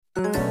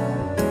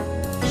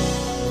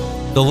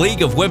The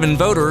League of Women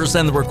Voters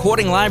and the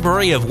Recording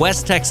Library of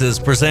West Texas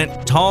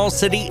present Tall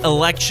City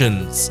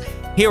Elections.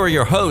 Here are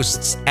your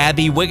hosts,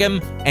 Abby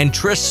Wiggum and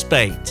Trish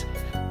Spate.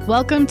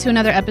 Welcome to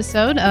another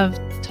episode of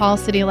Tall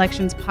City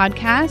Elections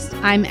podcast.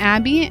 I'm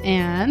Abby,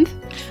 and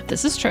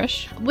this is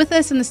Trish. With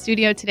us in the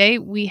studio today,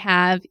 we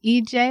have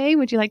EJ.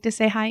 Would you like to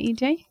say hi,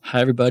 EJ?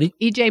 Hi, everybody.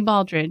 EJ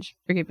Baldridge,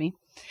 forgive me.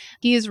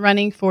 He is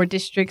running for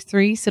District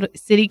 3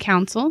 City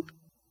Council.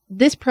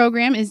 This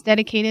program is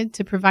dedicated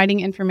to providing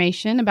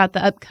information about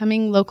the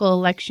upcoming local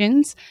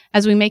elections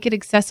as we make it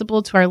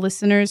accessible to our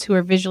listeners who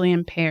are visually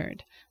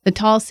impaired. The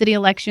Tall City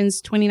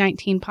Elections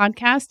 2019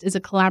 podcast is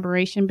a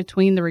collaboration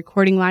between the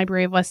Recording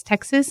Library of West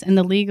Texas and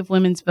the League of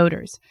Women's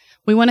Voters.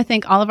 We want to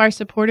thank all of our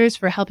supporters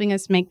for helping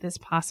us make this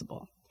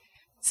possible.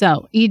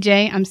 So,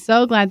 EJ, I'm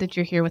so glad that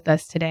you're here with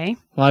us today.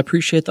 Well, I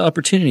appreciate the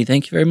opportunity.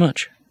 Thank you very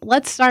much.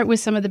 Let's start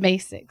with some of the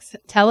basics.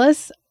 Tell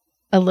us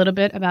a little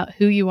bit about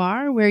who you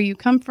are, where you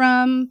come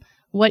from,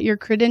 what your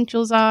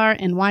credentials are,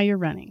 and why you're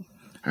running.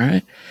 All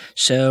right.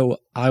 So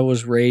I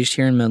was raised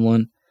here in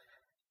Midland.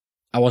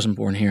 I wasn't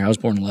born here. I was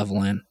born in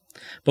Levelland.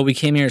 But we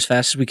came here as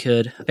fast as we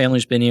could.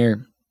 Family's been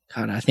here,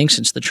 God, I think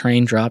since the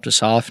train dropped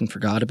us off and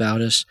forgot about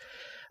us.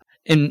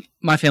 And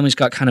my family's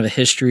got kind of a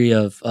history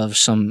of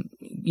some,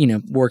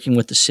 working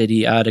with the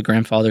city. I had a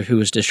grandfather who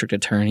was district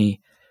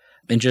attorney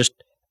and just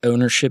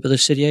ownership of the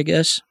city, I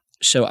guess.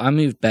 So I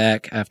moved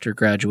back after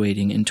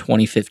graduating in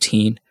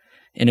 2015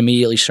 and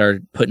immediately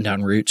started putting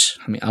down roots.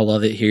 I mean, I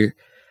love it here.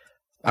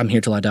 I'm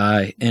here till I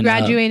die. And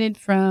graduated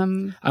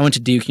from? I went to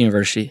Duke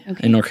University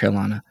in North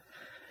Carolina.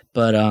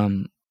 But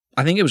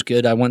I think it was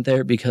good I went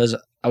there because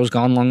I was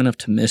gone long enough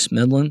to miss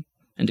Midland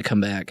and to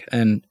come back.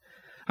 And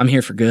I'm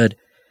here for good.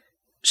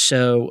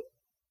 So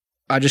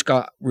I just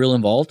got real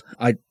involved.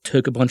 I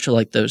took a bunch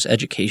of those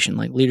education,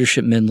 like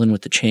Leadership Midland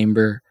with the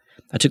Chamber.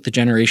 I took the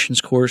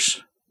Generations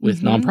course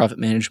with Nonprofit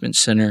Management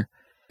Center.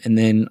 And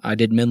then I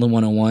did Midland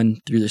 101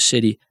 through the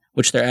city,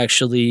 which they're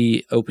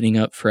actually opening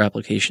up for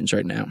applications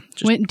right now.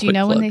 Do you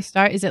know when they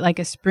start? Is it like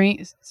a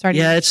spring?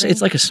 Yeah,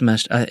 it's like a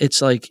semester.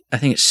 It's like, I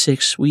think it's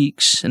 6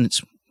 weeks and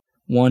it's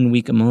 1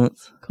 week a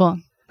month. Cool.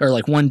 Or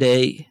like one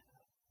day.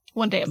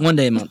 One day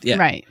a month, yeah.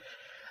 Right.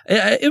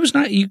 It was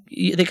not,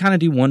 they kind of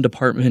do one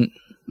department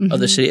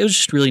of the city. It was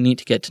just really neat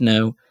to get to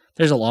know.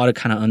 There's a lot of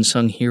kind of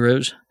unsung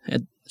heroes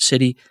at the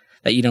city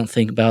that you don't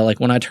think about.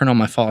 Like when I turn on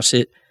my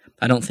faucet,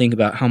 I don't think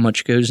about how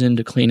much goes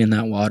into cleaning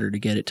that water to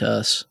get it to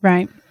us.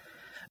 Right.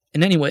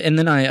 And anyway, and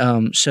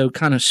then so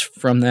kind of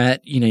from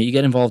that, you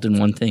get involved in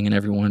one thing and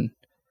everyone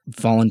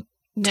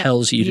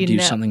tells you to do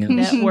something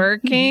else.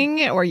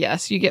 Networking, or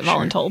yes, you get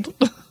voluntold.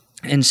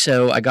 And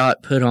so I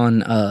got put on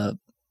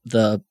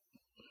the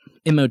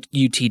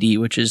MOUTD,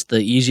 which is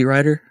the Easy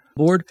Rider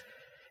board,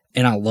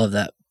 and I love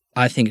that.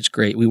 I think it's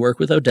great. We work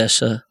with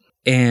Odessa,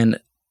 and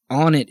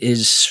on it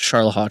is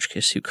Charlotte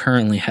Hotchkiss, who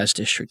currently has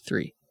District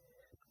 3.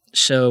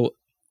 So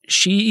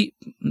she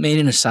made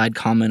an aside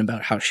comment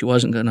about how she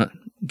wasn't going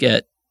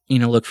to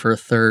look for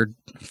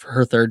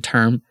her third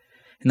term,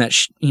 and that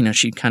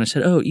she kind of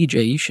said, "Oh,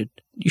 EJ, you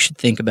should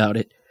think about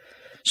it."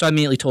 So I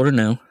immediately told her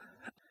no.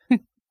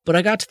 But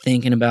I got to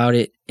thinking about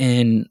it,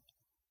 and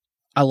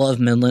I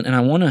love Midland, and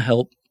I want to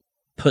help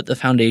put the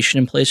foundation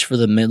in place for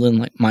the Midland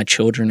like my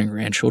children and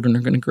grandchildren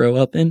are going to grow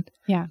up in.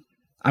 Yeah.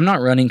 I'm not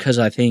running because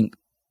I think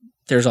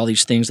there's all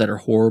these things that are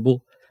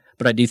horrible,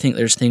 but I do think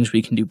there's things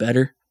we can do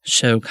better.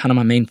 So kind of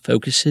my main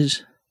focus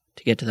is,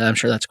 to get to that, I'm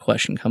sure that's a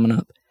question coming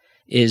up,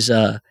 is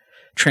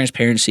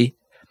transparency.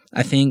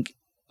 I think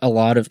a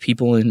lot of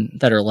people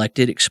that are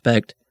elected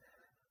expect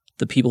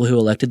the people who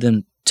elected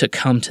them to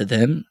come to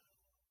them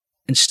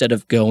instead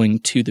of going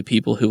to the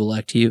people who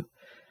elect you.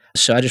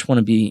 So I just want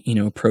to be,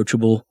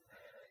 approachable.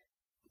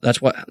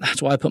 That's why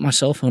I put my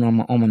cell phone on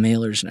my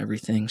mailers and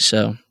everything.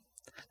 So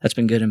that's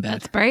been good and bad.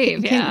 That's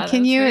brave. Yeah.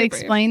 Can you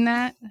explain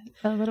that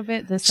a little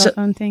bit, the cell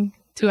phone thing,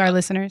 to our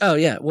listeners? Oh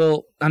yeah.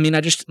 Well, I mean,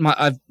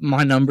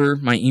 my number,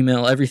 my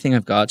email, everything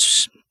I've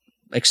got's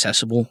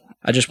accessible.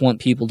 I just want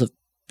people to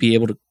be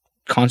able to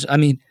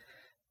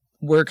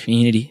we're a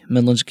community.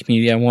 Midland's a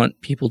community. I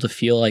want people to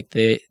feel like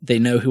they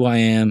know who I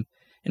am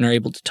and are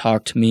able to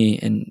talk to me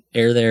and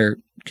air their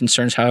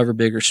concerns, however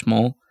big or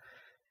small.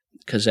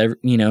 Because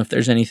if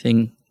there's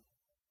anything,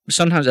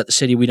 sometimes at the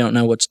city we don't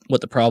know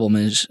what the problem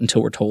is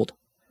until we're told.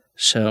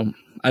 So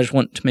I just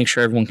want to make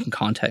sure everyone can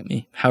contact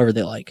me however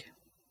they like.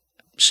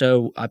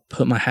 So I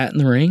put my hat in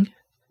the ring,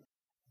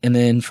 and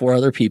then 4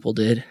 other people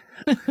did.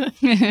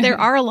 There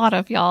are a lot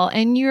of y'all,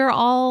 and you're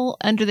all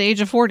under the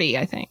age of 40,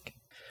 I think.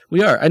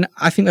 We are, and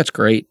I think that's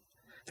great.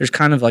 There's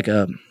kind of like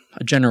a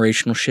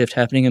generational shift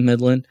happening in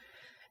Midland,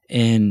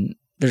 and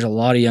there's a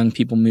lot of young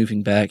people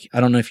moving back. I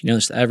don't know if you know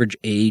this, the average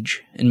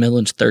age in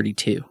Midland's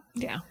 32.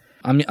 Yeah.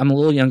 I'm a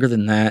little younger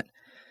than that,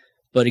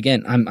 but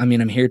again,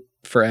 I'm here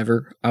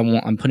forever.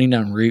 I'm putting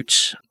down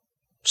roots.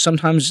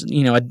 Sometimes,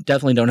 I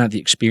definitely don't have the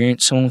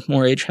experience someone with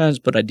more age has,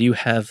 but I do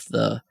have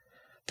the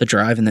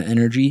drive and the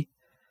energy.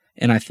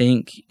 And I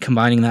think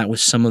combining that with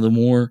some of the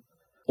more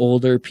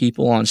older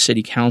people on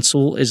city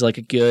council is like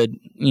a good,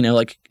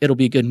 it'll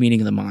be a good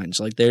meeting of the minds.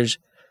 Like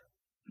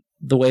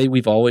the way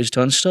we've always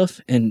done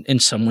stuff, and in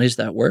some ways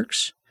that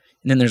works.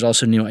 And then there's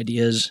also new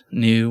ideas,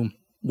 new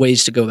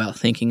ways to go about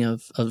thinking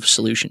of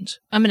solutions.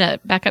 I'm going to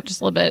back up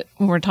just a little bit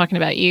when we're talking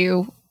about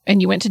you,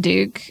 and you went to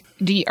Duke.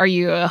 Are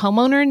you a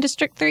homeowner in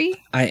District 3?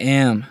 I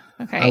am.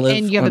 Okay. I live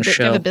and you have, on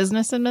you have a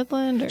business in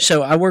Midland? Or?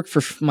 So I work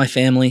for my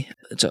family.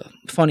 It's a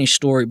funny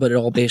story, but it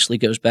all basically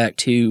goes back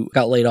to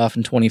got laid off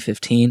in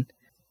 2015.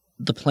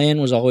 The plan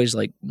was always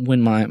like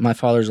when my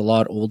father's a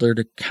lot older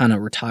to kind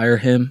of retire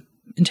him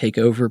and take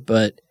over,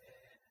 but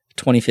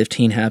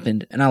 2015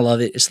 happened, and I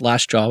love it. It's the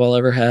last job I'll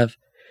ever have.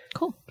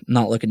 Cool.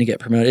 Not looking to get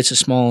promoted. It's a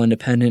small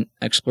independent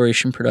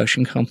exploration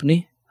production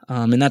company,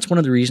 and that's one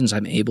of the reasons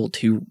I'm able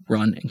to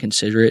run and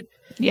consider it.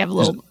 You have a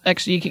little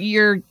extra.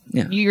 You're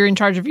in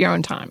charge of your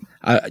own time.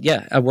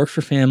 I work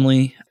for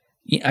family.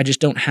 I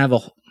just don't have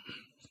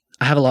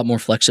I have a lot more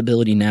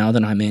flexibility now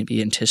than I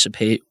maybe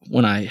anticipate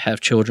when I have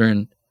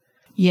children.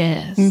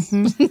 Yes.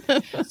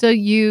 Mm-hmm. So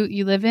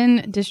you live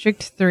in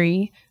District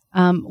 3.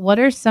 What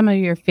are some of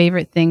your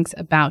favorite things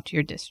about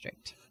your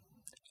district?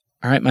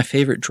 All right, my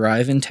favorite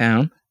drive in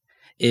town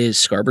is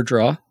Scarborough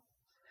Draw,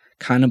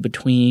 kind of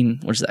between,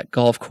 what is that,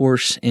 golf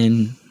course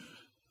and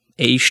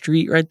A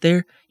Street right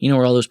there. You know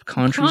where all those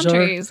pecan trees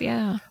are?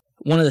 Yeah.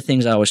 One of the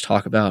things I always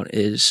talk about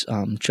is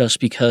just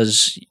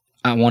because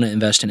I want to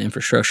invest in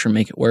infrastructure and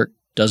make it work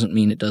doesn't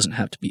mean it doesn't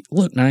have to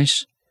look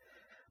nice.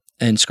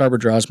 And Scarborough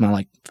Draw is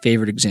my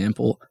favorite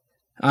example.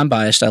 I'm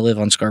biased. I live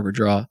on Scarborough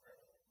Draw.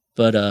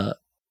 But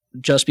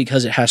just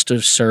because it has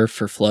to serve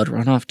for flood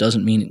runoff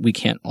doesn't mean we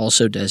can't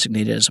also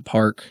designate it as a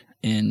park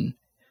and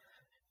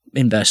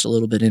invest a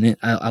little bit in it.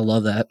 I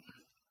love that.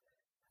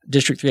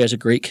 District 3 has a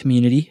great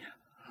community,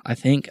 I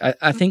think.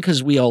 I think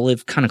because we all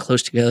live kind of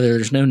close together.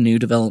 There's no new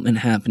development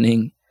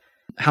happening.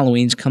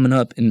 Halloween's coming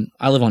up, and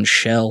I live on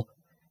Shell,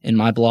 and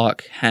my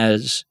block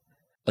has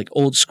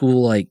old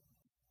school,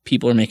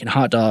 people are making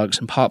hot dogs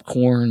and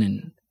popcorn,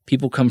 and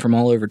people come from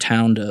all over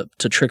town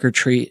to trick or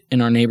treat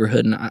in our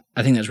neighborhood, and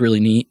I think that's really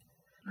neat.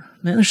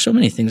 Man, there's so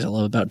many things I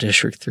love about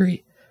District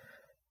 3.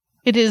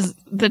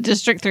 The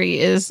District 3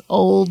 is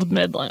old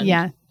Midland.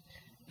 Yeah.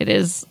 It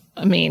is.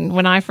 I mean,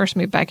 when I first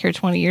moved back here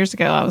 20 years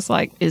ago, I was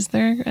like, is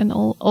there an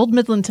old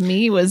Midland? To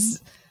me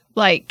was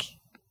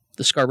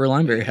the Scarborough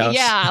Library House.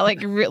 Yeah,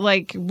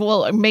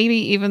 well, maybe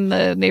even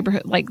the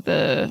neighborhood,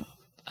 the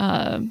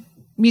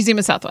Museum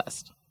of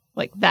Southwest,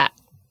 that.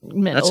 That's Old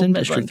in Midland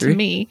District 3 to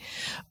me,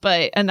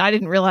 and I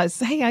didn't realize.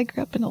 Hey, I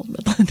grew up in Old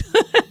Midland.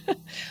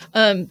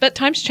 But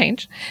times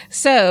change.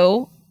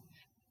 So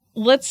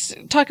let's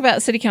talk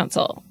about City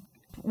Council.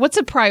 What's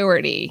a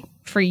priority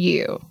for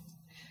you?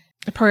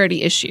 A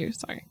priority issue,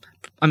 sorry.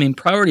 I mean,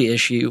 priority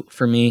issue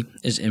for me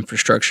is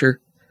infrastructure.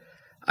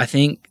 I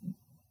think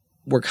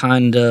we're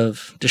kind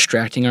of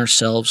distracting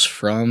ourselves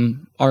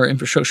from our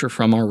infrastructure,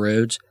 from our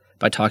roads,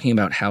 by talking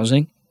about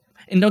housing.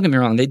 And don't get me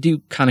wrong, they do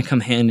kind of come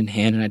hand in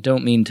hand, and I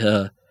don't mean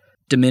to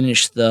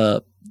diminish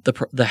the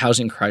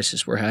housing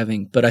crisis we're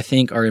having, but I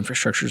think our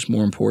infrastructure is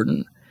more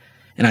important,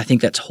 and I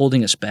think that's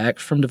holding us back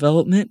from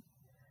development.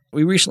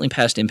 We recently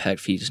passed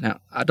impact fees. Now,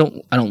 I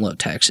don't love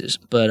taxes,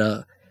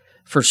 but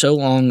for so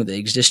long, the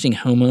existing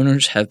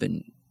homeowners have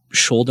been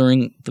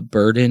shouldering the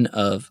burden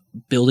of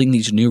building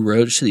these new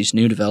roads to these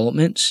new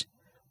developments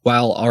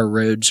while our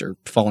roads are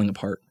falling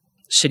apart.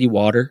 City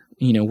water,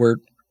 we're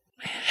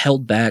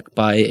held back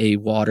by a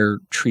water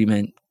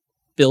treatment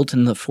built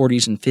in the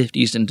 40s and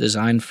 50s and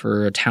designed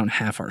for a town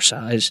half our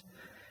size.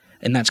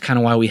 And that's kind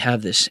of why we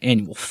have this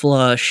annual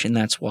flush, and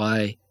that's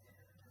why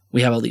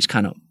we have all these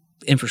kind of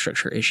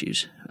infrastructure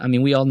issues. I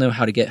mean, we all know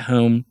how to get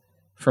home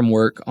from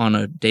work on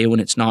a day when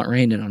it's not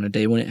rained and on a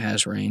day when it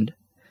has rained.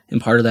 And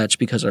part of that's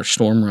because our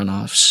storm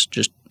runoffs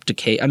just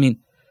decay. I mean,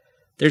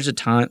 there's a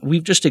time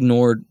we've just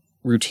ignored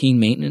routine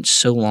maintenance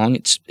so long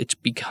it's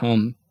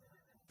become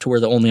to where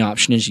the only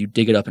option is you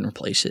dig it up and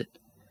replace it.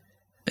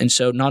 And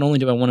so not only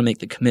do I want to make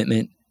the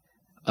commitment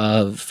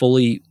of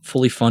fully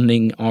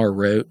funding our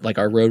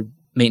road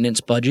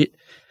maintenance budget,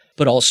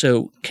 but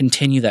also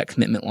continue that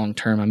commitment long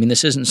term. I mean,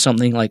 this isn't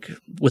something like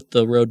with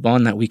the road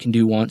bond that we can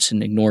do once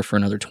and ignore for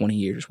another 20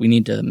 years. We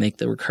need to make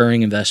the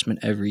recurring investment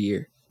every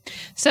year.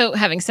 So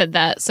having said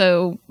that,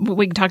 so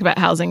we can talk about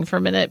housing for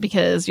a minute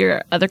because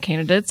your other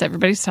candidates,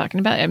 everybody's talking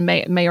about, and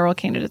mayoral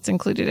candidates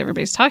included,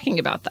 everybody's talking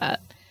about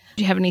that.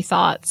 Do you have any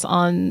thoughts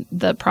on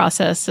the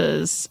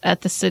processes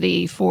at the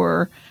city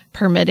for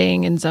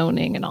permitting and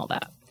zoning and all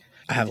that?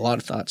 I have a lot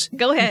of thoughts.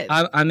 Go ahead.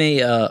 I'm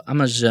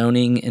a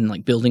zoning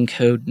and building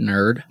code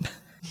nerd.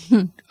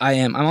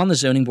 I'm on the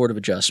zoning board of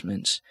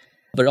adjustments,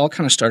 but it all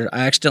kind of started.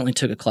 I accidentally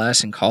took a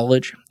class in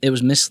college. It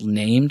was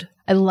misnamed.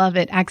 I love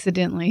it.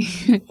 Accidentally.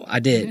 I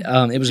did.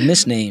 It was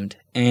misnamed,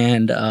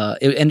 and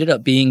it ended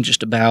up being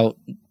just about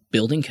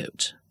building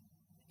codes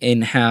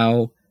and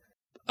how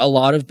a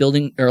lot of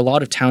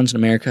towns in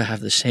America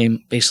have the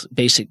same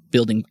basic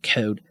building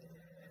code,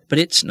 but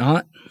it's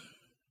not.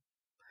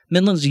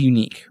 Midland's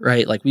unique,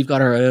 right? We've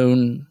got our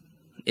own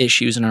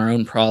issues and our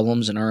own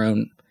problems and our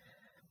own,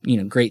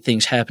 great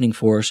things happening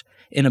for us.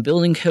 In a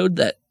building code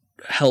that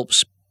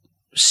helps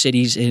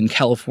cities in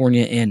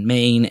California and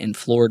Maine and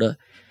Florida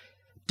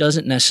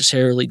doesn't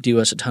necessarily do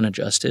us a ton of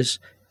justice.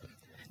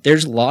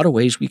 There's a lot of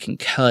ways we can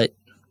cut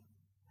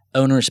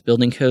onerous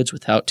building codes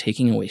without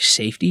taking away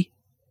safety.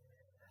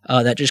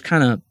 That just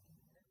kind of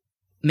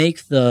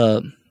make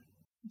the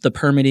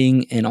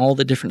permitting and all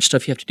the different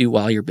stuff you have to do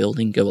while you're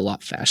building go a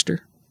lot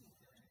faster.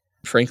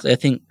 Frankly, I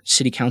think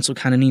city council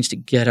kind of needs to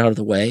get out of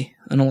the way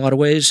in a lot of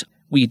ways.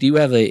 We do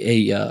have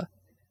a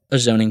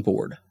zoning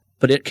board,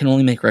 but it can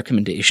only make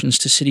recommendations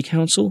to city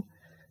council.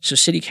 So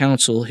city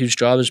council, whose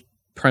job is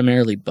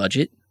primarily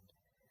budget,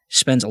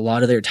 spends a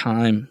lot of their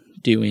time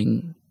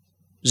doing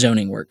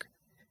zoning work.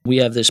 We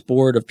have this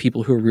board of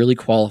people who are really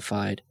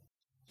qualified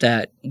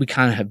that we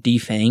kind of have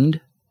defanged,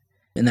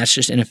 and that's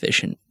just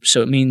inefficient.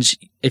 So it means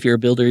if you're a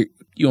builder,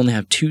 you only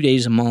have 2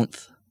 days a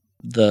month,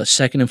 the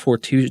second and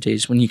fourth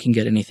Tuesdays, when you can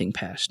get anything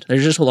passed.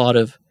 There's just a lot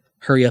of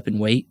hurry up and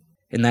wait,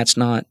 and that's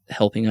not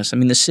helping us. I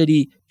mean, the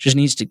city just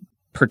needs to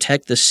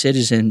protect the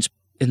citizens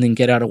and then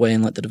get out of the way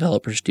and let the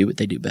developers do what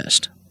they do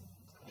best.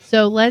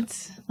 So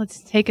let's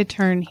take a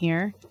turn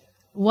here.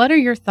 What are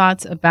your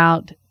thoughts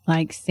about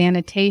like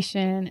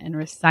sanitation and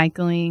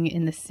recycling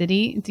in the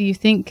city? Do you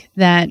think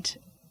that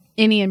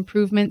any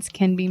improvements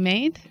can be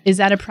made? Is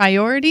that a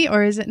priority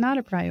or is it not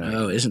a priority?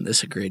 Oh, isn't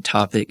this a great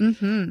topic?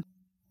 Mm-hmm.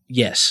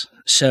 Yes.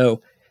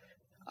 So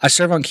I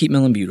serve on Keep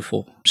Millen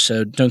Beautiful.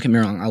 So don't get me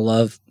wrong.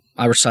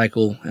 I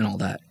recycle and all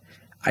that.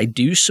 I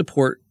do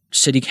support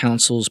city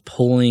councils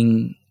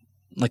pulling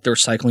like the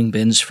recycling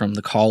bins from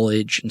the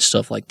college and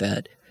stuff like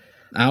that.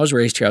 I was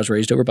raised here. I was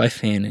raised over by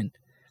Fannin.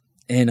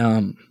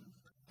 And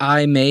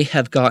I may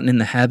have gotten in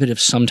the habit of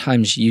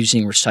sometimes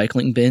using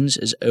recycling bins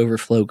as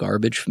overflow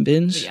garbage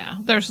bins. Yeah,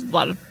 there's a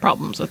lot of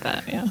problems with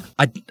that, yeah.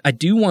 I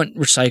do want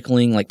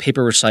recycling, like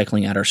paper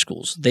recycling at our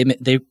schools.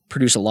 They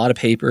produce a lot of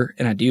paper,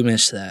 and I do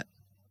miss that.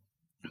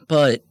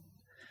 But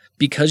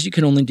because you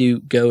can only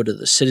go to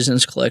the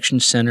Citizens Collection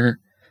Center,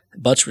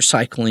 Butts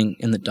Recycling,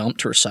 and the dump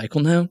to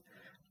recycle now,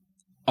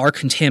 our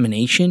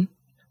contamination,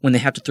 when they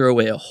have to throw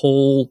away a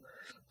whole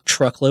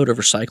truckload of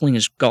recycling,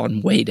 has gone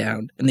way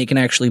down, and they can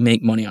actually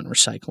make money on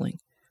recycling.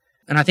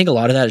 And I think a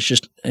lot of that is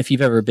just, if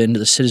you've ever been to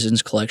the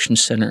Citizens Collection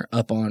Center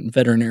up on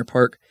Veteran Air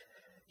Park,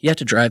 you have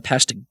to drive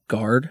past a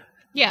guard.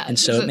 Yeah. And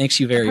so it makes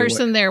you very aware. The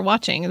person there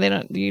watching,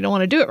 you don't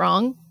want to do it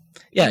wrong.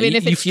 Yeah,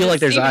 you feel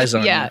like there's eyes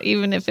on you. Yeah,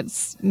 even if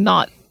it's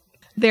not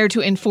there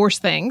to enforce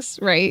things,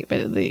 right?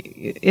 But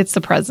it's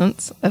the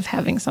presence of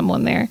having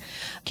someone there.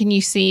 Can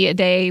you see a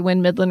day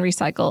when Midland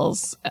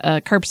recycles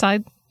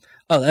curbside?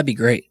 Oh, that'd be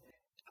great.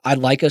 I'd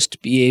like us to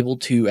be able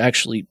to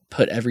actually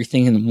put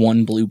everything in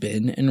one blue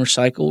bin and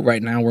recycle.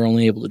 Right now, we're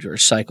only able to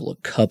recycle a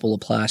couple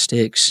of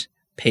plastics,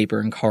 paper,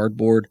 and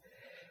cardboard.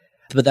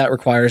 But that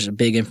requires a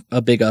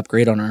big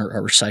upgrade on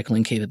our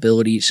recycling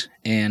capabilities.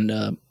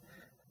 And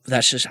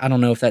that's just, I don't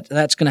know if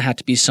that's going to have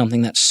to be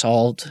something that's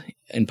solved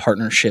in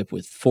partnership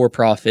with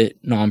for-profit,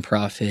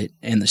 nonprofit,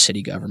 and the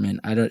city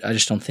government. I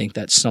just don't think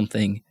that's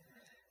something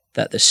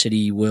that the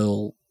city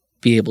will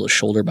be able to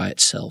shoulder by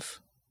itself.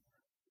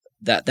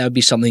 That would be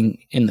something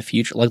in the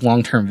future, like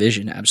long-term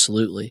vision,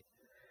 absolutely.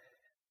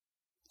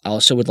 I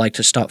also would like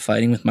to stop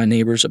fighting with my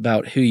neighbors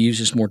about who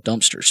uses more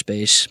dumpster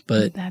space,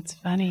 but... That's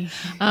funny.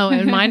 Oh,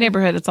 in my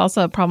neighborhood, it's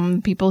also a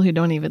problem, people who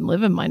don't even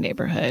live in my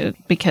neighborhood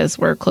because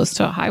we're close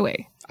to a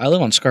highway. I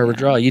live on Scarborough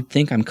Draw. You'd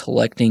think I'm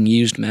collecting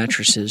used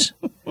mattresses.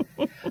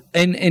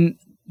 and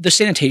the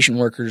sanitation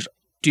workers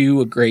do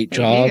a great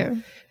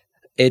job.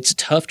 It's a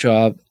tough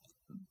job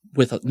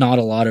with not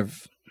a lot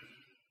of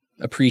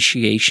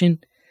appreciation.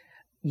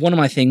 One of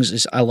my things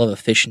is I love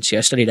efficiency.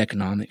 I studied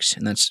economics,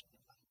 and that's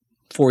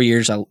 4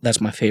 years.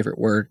 That's my favorite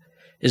word,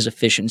 is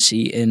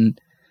efficiency. And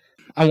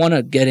I want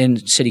to get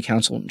in city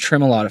council and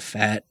trim a lot of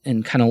fat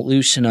and kind of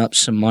loosen up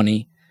some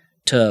money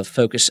to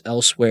focus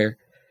elsewhere.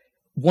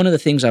 One of the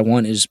things I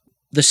want is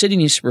the city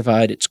needs to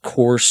provide its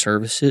core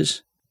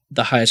services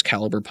the highest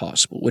caliber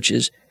possible, which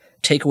is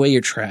take away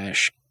your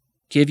trash,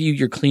 give you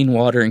your clean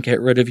water and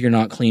get rid of your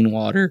not clean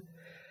water,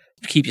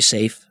 keep you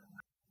safe.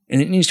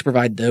 And it needs to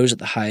provide those at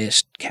the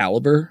highest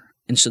caliber.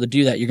 And so to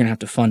do that, you're going to have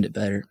to fund it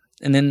better.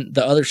 And then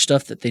the other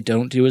stuff that they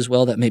don't do as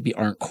well that maybe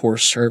aren't core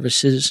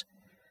services,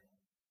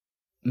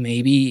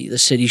 maybe the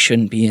city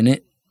shouldn't be in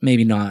it.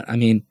 Maybe not. I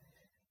mean,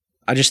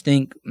 I just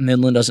think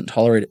Midland doesn't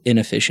tolerate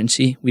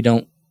inefficiency. We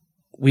don't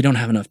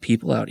have enough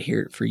people out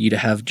here for you to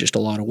have just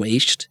a lot of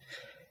waste.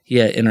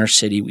 Yet in our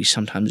city, we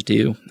sometimes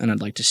do. And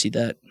I'd like to see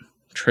that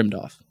trimmed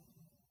off.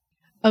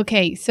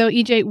 Okay, so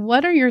EJ,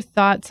 what are your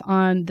thoughts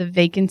on the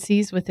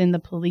vacancies within the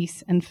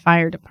police and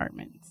fire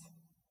departments?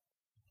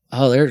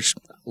 Oh, there's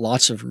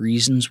lots of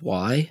reasons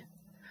why,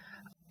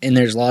 and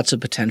there's lots of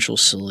potential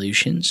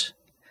solutions.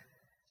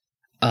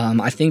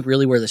 I think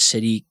really where the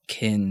city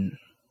can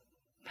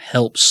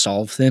help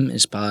solve them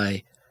is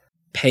by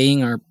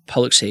paying our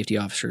public safety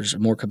officers a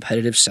more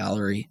competitive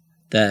salary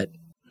that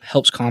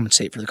helps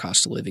compensate for the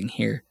cost of living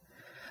here,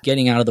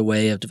 getting out of the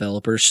way of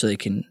developers so they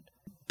can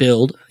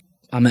build.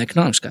 I'm an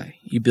economics guy.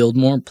 You build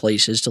more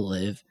places to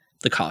live,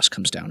 the cost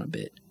comes down a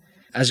bit.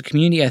 As a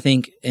community, I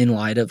think in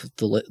light of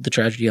the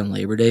tragedy on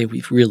Labor Day,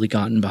 we've really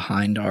gotten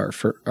behind our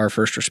first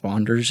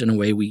responders in a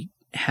way we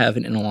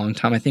haven't in a long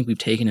time. I think we've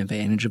taken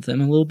advantage of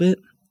them a little bit.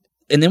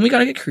 And then we got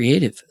to get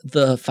creative.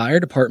 The fire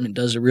department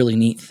does a really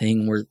neat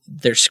thing where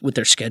with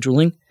their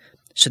scheduling.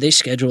 So they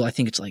schedule, I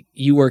think it's like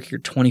you work your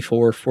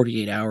 24,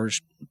 48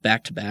 hours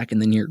back to back,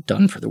 and then you're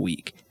done for the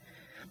week.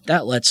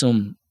 That lets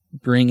them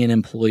bring in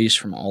employees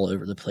from all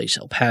over the place.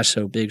 El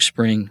Paso, Big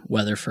Spring,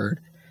 Weatherford.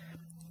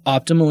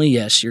 Optimally,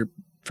 yes, your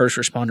first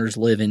responders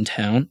live in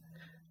town.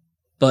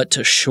 But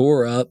to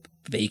shore up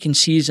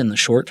vacancies in the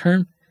short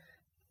term,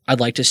 I'd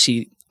like to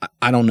see,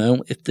 I don't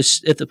know if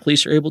the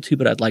police are able to,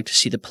 but I'd like to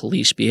see the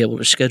police be able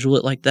to schedule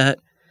it like that.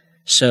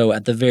 So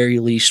at the very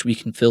least, we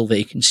can fill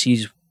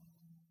vacancies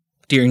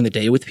during the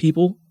day with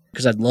people,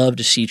 because I'd love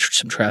to see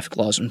some traffic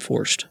laws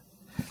enforced.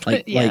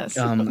 Yes,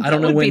 I don't that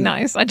know would when. be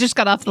nice. I just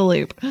got off the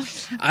loop.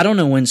 I don't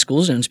know when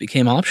school zones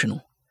became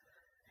optional,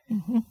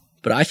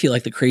 but I feel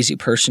like the crazy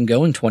person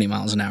going 20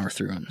 miles an hour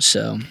through them.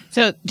 So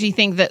do you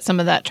think that some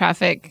of that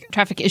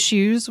traffic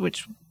issues,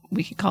 which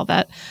we could call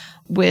that,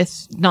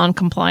 with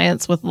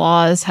non-compliance with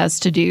laws has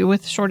to do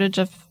with shortage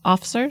of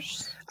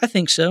officers? I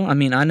think so. I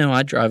mean, I know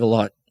I drive a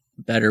lot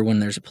better when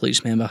there's a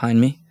policeman behind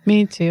me.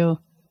 Me too.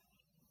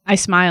 I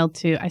smiled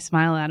too. I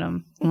smile at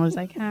him and was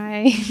like,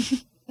 "Hi."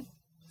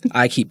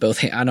 I keep both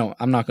hands.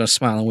 I'm not going to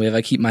smile and wave.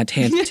 I keep my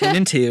 10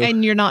 and 2.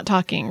 And you're not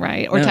talking,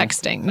 right? Or No.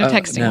 texting. No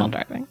texting No. while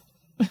driving.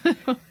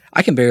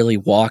 I can barely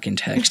walk and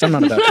text. I'm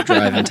not about to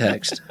drive and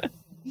text.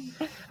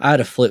 I had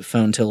a flip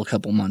phone till a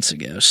couple months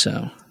ago,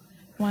 so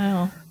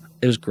Wow.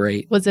 it was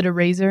great. Was it a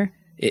razor?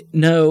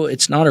 No,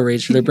 it's not a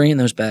razor. They're bringing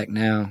those back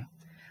now.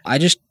 I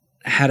just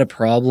had a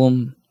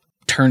problem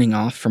turning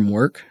off from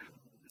work,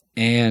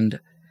 and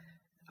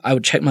I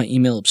would check my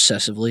email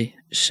obsessively,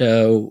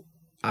 so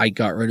I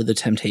got rid of the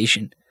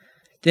temptation.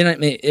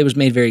 Then it was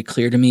made very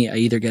clear to me I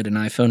either get an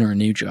iPhone or a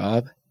new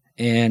job,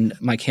 and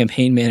my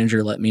campaign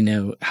manager let me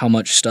know how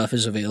much stuff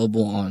is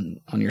available on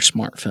your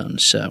smartphone.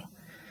 So,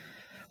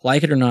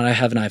 like it or not, I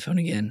have an iPhone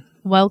again.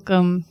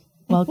 Welcome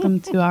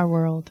to our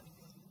world.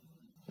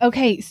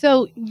 Okay,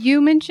 so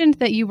you mentioned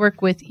that you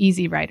work with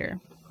Easy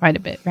Rider quite a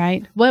bit,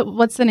 right?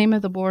 What's the name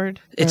of the board?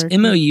 It's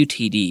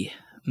MOUTD,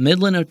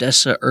 Midland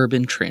Odessa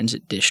Urban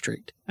Transit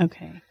District.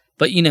 Okay.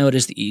 But you know it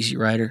is the Easy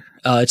Rider.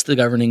 It's the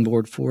governing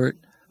board for it.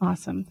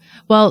 Awesome.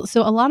 Well,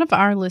 so a lot of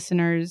our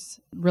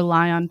listeners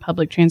rely on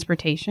public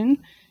transportation,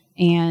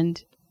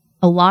 and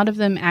a lot of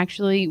them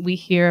actually, we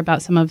hear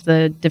about some of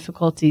the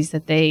difficulties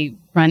that they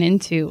run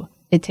into.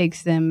 It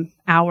takes them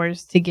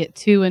hours to get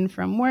to and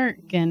from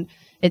work, and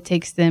it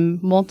takes them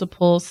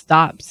multiple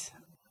stops.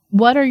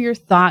 What are your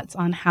thoughts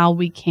on how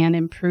we can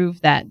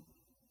improve that?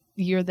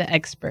 You're the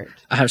expert.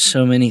 I have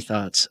so many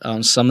thoughts.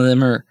 Some of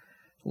them are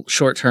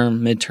short-term,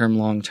 midterm,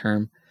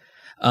 long-term.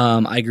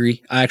 I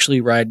agree. I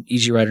actually ride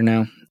Easy Rider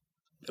now.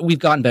 We've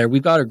gotten better.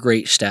 We've got a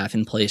great staff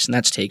in place, and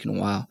that's taken a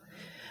while.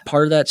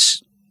 Part of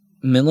that's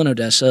Midland,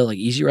 Odessa. Like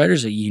Easy Rider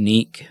is a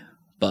unique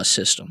bus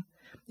system.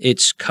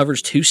 It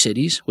covers 2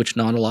 cities, which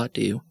not a lot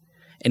do,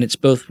 and it's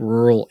both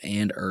rural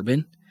and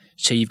urban.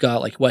 So you've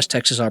got like West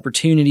Texas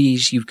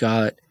opportunities.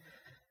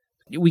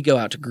 We go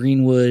out to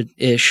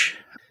Greenwood-ish.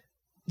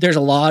 There's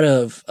a lot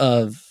of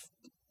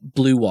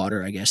blue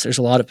water, I guess. There's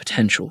a lot of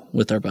potential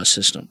with our bus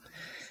system.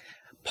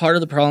 Part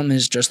of the problem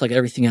is, just like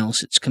everything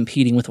else, it's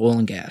competing with oil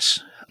and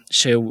gas.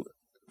 So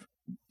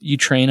you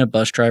train a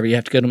bus driver, you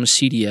have to go to them a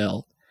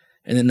CDL,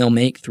 and then they'll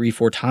make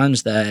 3-4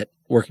 times that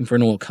working for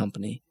an oil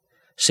company.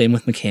 Same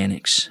with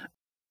mechanics.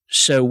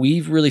 So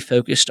we've really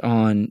focused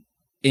on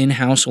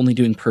in-house only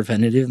doing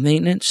preventative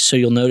maintenance. So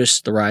you'll notice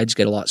the rides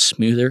get a lot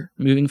smoother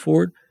moving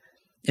forward.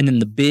 And then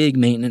the big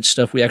maintenance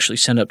stuff we actually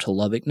send up to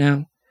Lubbock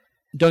now.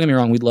 Don't get me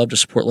wrong, we'd love to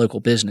support local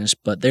business,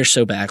 but they're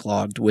so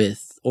backlogged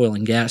with oil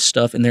and gas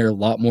stuff, and they're a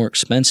lot more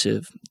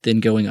expensive than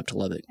going up to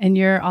Lubbock. And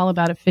you're all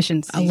about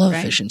efficiency. I love right?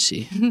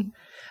 efficiency.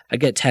 I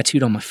get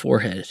tattooed on my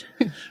forehead,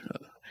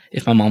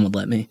 if my mom would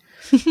let me.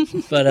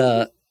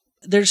 But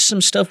there's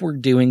some stuff we're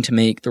doing to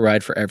make the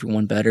ride for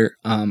everyone better.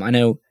 I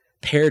know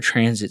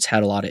paratransit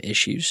had a lot of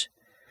issues,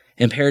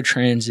 and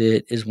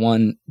paratransit is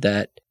one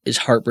that is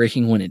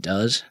heartbreaking when it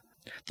does.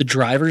 The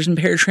drivers in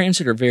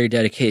paratransit are very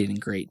dedicated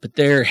and great, but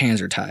their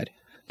hands are tied.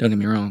 Don't get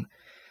me wrong.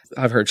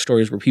 I've heard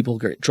stories where people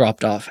get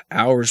dropped off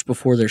hours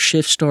before their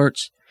shift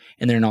starts,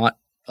 and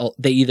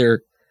they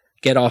either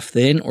get off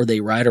then or they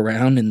ride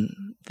around, and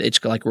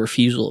it's like a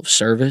refusal of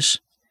service.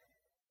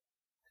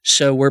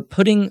 So we're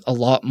putting a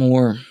lot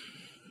more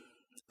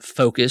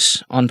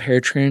focus on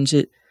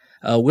paratransit.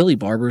 Willie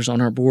Barber's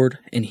on our board,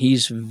 and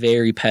he's a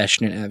very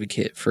passionate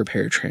advocate for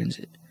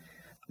paratransit.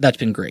 That's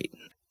been great.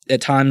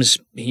 At times,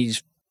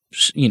 he's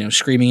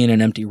screaming in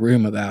an empty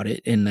room about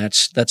it, and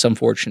that's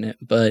unfortunate.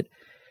 But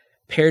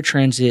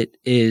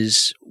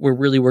paratransit we're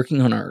really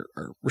working on our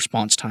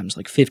response times,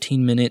 like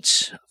 15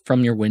 minutes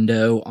from your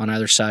window on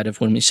either side of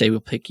when we say we'll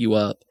pick you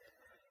up.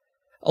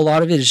 A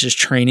lot of it is just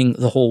training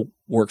the whole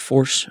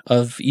workforce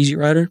of Easy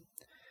Rider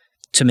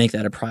to make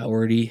that a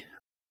priority.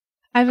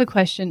 I have a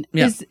question.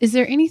 Yeah. Is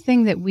there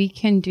anything that we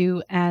can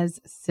do as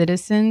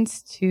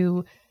citizens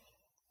to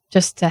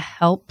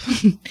help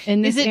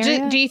in this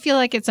area? Do you feel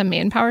like it's a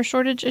manpower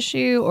shortage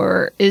issue,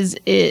 or is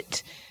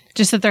it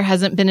Just that there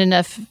hasn't been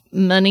enough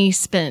money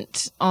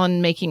spent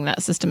on making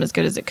that system as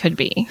good as it could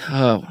be.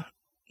 Oh,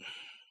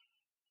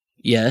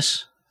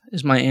 yes,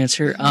 is my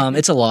answer.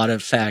 It's a lot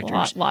of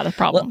factors. A lot of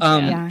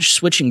problems.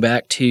 Switching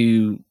back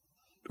to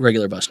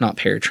regular bus, not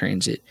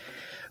paratransit.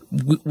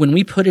 When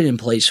we put it in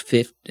place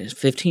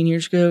 15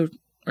 years ago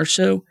or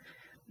so,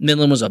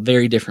 Midland was a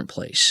very different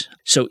place.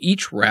 So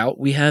each route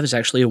we have is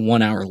actually a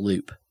 1-hour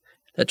loop.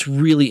 That's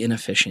really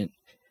inefficient.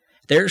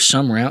 There are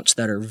some routes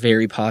that are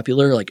very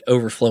popular, like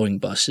overflowing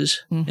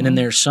buses, and then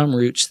there are some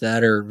routes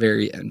that are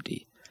very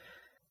empty.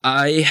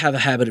 I have a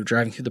habit of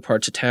driving through the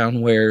parts of town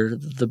where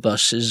the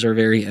buses are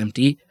very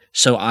empty,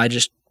 so I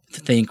just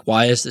think,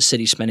 why is the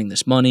city spending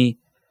this money?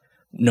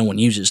 No one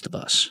uses the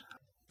bus.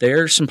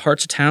 There are some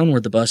parts of town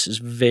where the bus is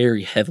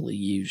very heavily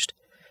used.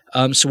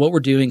 So what we're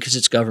doing, because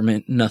it's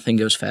government, nothing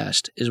goes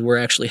fast, is we're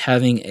actually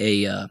having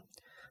a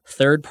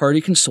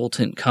third-party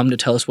consultant come to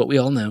tell us what we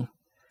all know.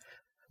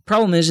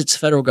 Problem is, it's the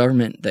federal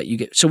government that you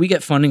get. So we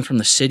get funding from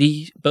the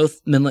city, both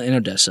Midland and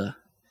Odessa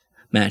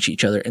match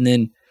each other, and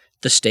then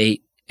the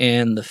state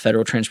and the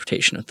Federal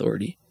Transportation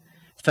Authority.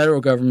 Federal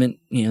government,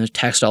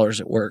 tax dollars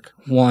at work,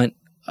 want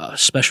a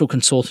special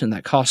consultant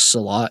that costs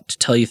a lot to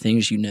tell you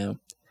things you know.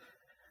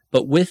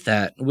 But with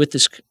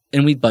this,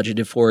 and we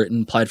budgeted for it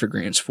and applied for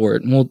grants for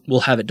it, and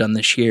we'll have it done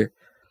this year.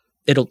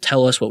 It'll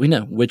tell us what we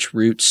know, which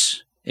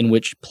routes and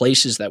which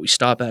places that we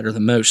stop at are the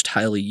most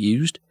highly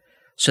used,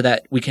 so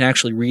that we can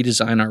actually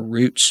redesign our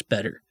routes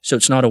better. So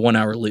it's not a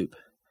 1-hour loop.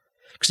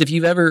 Because if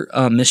you've ever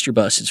missed your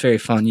bus, it's very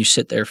fun. You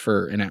sit there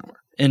for an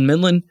hour. And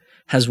Midland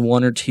has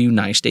 1 or 2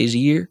 nice days a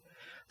year.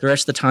 The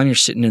rest of the time, you're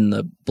sitting in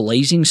the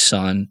blazing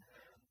sun.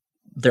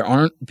 There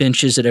aren't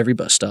benches at every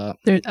bus stop.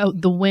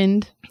 The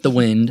wind.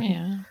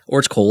 Yeah. Or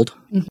it's cold.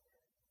 Mm-hmm.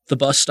 The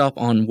bus stop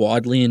on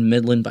Wadley in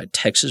Midland by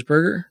Texas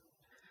Burger,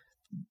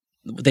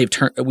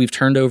 we've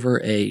turned over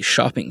a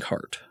shopping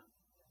cart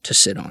to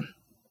sit on.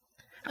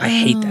 I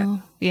hate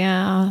that.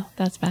 Yeah,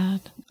 that's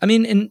bad. I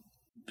mean, and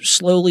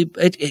slowly,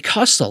 it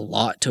costs a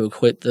lot to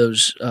equip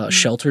those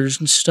shelters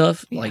and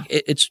stuff. Yeah. Like,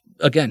 it's,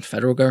 again,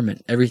 federal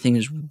government. Everything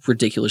is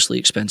ridiculously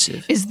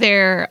expensive. Is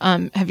there,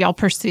 have y'all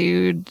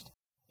pursued,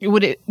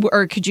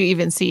 or could you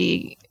even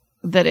see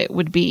that it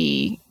would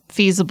be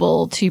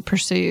feasible to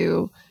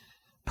pursue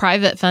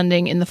private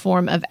funding in the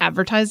form of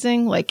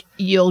advertising? Like,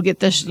 you'll get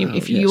this,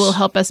 you will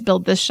help us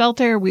build this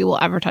shelter, we will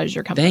advertise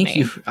your company. Thank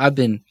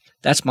you.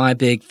 That's my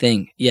big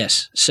thing.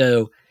 Yes.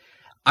 So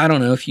I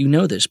don't know if you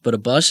know this, but a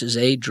bus is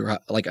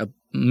like a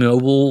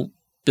mobile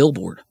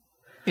billboard.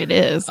 It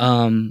is.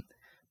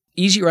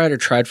 Easy Rider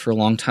tried for a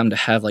long time to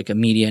have like a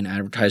media and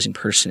advertising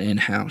person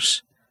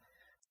in-house.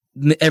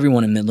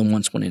 Everyone in Midland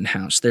wants one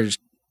in-house.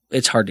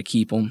 It's hard to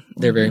keep them.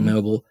 They're very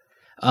mobile.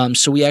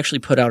 So we actually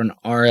put out an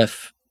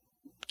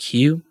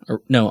RFP.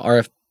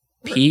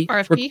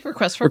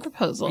 Request for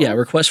proposal. Yeah,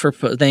 request for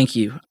thank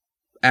you.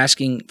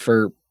 Asking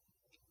for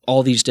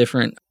all these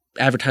different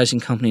advertising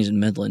companies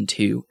in Midland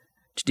to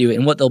do it.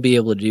 And what they'll be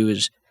able to do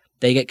is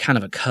they get kind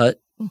of a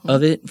cut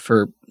of it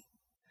for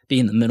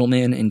being the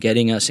middleman and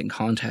getting us in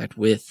contact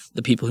with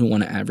the people who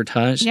want to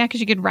advertise. Yeah,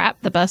 because you could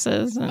wrap the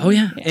buses.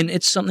 And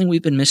it's something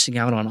we've been missing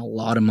out on a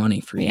lot of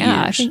money for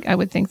years. Yeah, I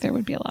would think there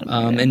would be a lot of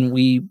money. And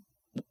we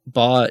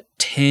bought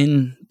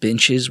 10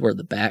 benches where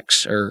the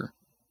backs are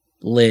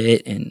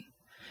lit and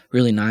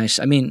really nice.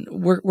 I mean,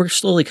 we're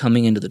slowly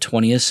coming into the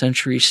 20th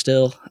century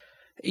still.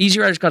 Easy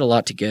Rider's got a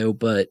lot to go,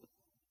 but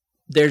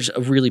there's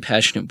a really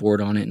passionate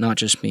board on it, not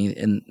just me,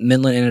 and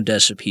Midland and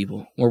Odessa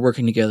people. We're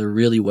working together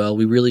really well.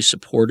 We really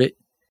support it.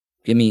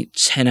 Give me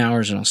 10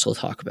 hours and I'll still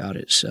talk about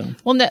it. So,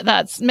 well,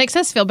 that makes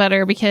us feel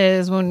better,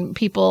 because when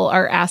people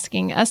are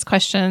asking us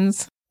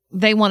questions,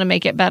 they want to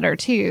make it better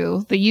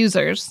too, the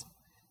users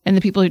and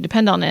the people who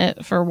depend on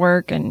it for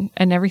work and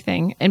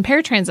everything. And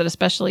paratransit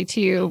especially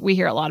too, we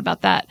hear a lot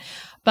about that.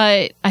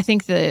 But I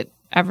think that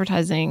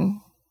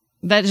advertising,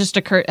 that just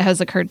has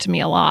occurred to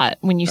me a lot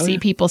when you see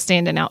people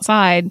standing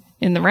outside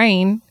in the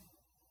rain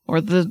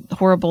or the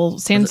horrible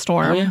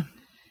sandstorm.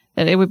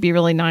 That it would be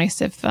really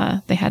nice if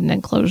they had an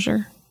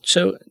enclosure.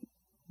 So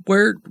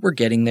we're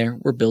getting there.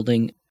 We're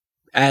building.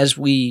 As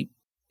we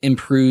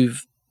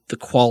improve the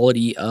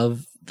quality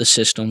of the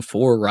system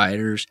for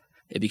riders,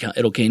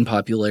 it'll gain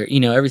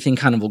popularity. Everything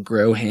kind of will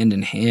grow hand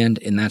in hand,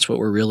 and that's what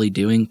we're really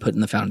doing, putting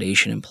the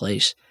foundation in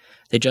place.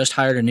 They just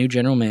hired a new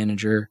general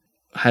manager,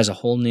 has a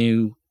whole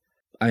new.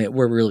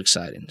 We're real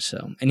excited.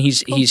 So, and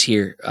he's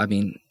here. I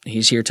mean,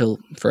 he's here till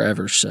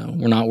forever. So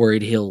we're not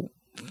worried he'll,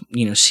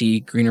 see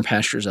greener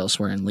pastures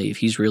elsewhere and leave.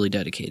 He's really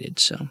dedicated.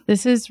 So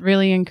this is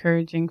really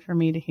encouraging for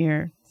me to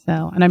hear.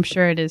 So, and I'm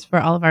sure it is for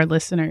all of our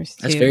listeners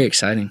too. That's very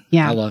exciting.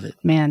 Yeah, I love it.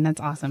 Man,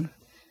 that's awesome.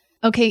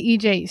 Okay,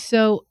 EJ.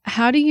 So,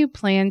 how do you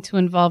plan to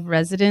involve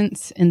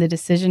residents in the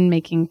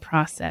decision-making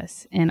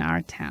process in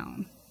our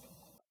town?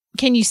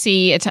 Can you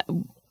see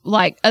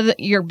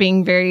you're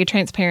being very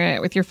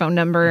transparent with your phone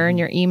number and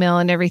your email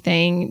and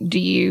everything?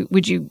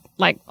 Would you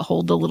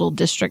hold a little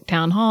district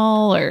town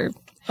hall or?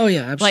 Oh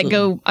yeah,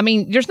 absolutely. I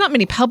mean, there's not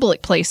many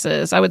public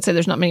places. I would say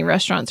there's not many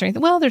restaurants or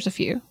anything. Well, there's a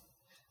few,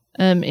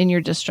 in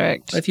your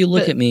district. If you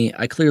look at me,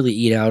 I clearly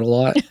eat out a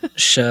lot.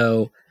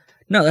 So,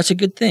 no, that's a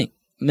good thing.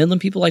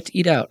 Midland people like to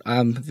eat out.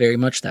 I'm very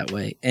much that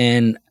way.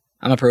 And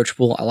I'm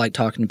approachable. I like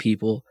talking to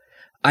people.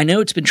 I know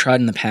it's been tried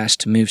in the past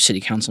to move city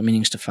council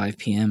meetings to 5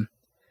 p.m.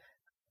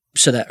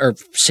 Or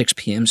 6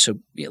 p.m. So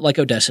like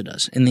Odessa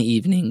does in the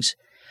evenings.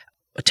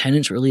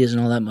 Attendance really isn't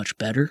all that much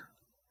better,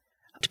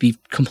 to be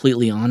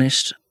completely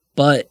honest.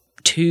 But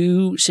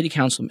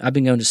I've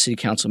been going to city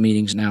council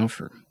meetings now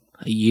for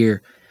a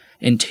year.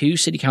 And 2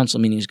 city council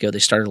meetings ago, they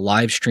started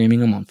live streaming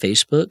them on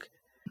Facebook,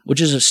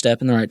 which is a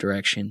step in the right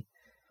direction.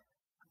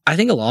 I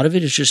think a lot of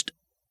it is just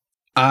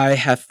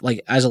if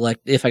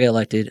I get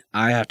elected,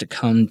 I have to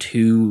come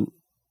to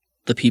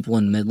the people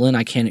in Midland.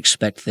 I can't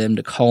expect them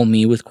to call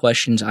me with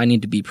questions. I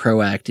need to be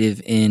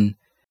proactive in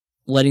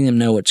letting them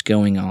know what's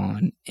going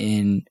on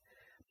and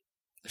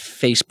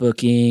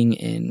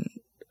Facebooking. And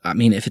I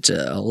mean, if it's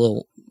a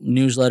little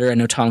newsletter, I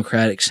know Tom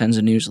Craddock sends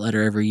a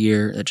newsletter every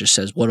year that just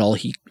says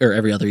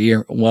every other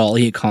year, what all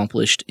he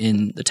accomplished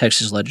in the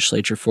Texas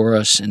legislature for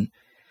us, and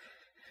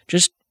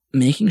just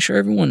making sure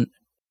everyone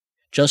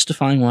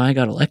justifying why I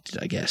got elected,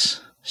 I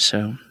guess.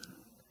 So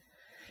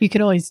You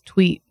could always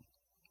tweet.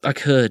 I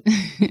could.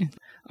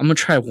 I'm going to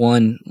try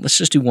one. Let's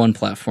just do one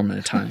platform at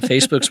a time.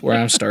 Facebook's where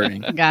I'm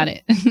starting. Got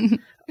it.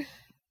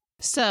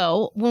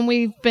 So when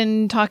we've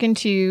been talking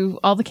to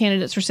all the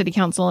candidates for city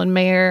council and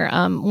mayor,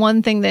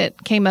 one thing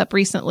that came up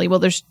recently, well,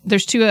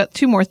 there's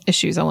two more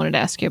issues I wanted to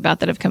ask you about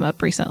that have come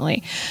up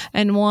recently.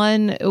 And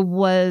one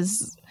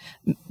was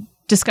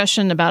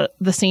discussion about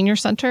the senior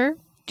center.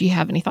 Do you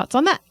have any thoughts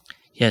on that?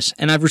 Yes,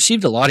 and I've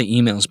received a lot of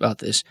emails about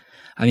this.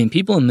 I mean,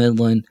 people in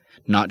Midland,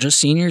 not just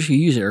seniors who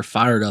use it, are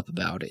fired up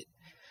about it.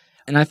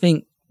 And I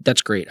think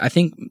that's great. I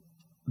think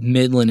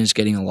Midland is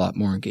getting a lot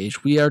more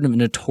engaged. We are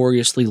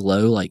notoriously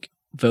low,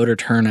 voter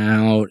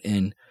turnout,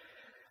 and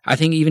I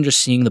think even just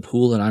seeing the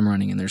pool that I'm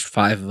running, and there's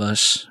 5 of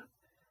us,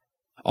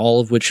 all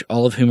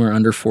of whom are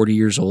under 40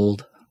 years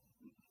old,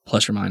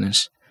 plus or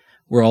minus.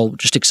 We're all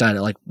just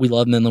excited. We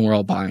love Midland. We're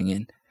all buying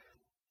in.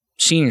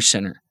 Senior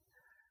Center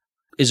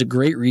is a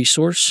great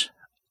resource.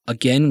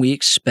 Again, we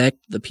expect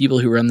the people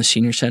who run the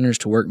senior centers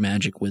to work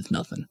magic with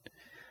nothing.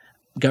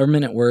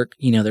 Government at work,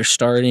 they're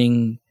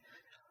starting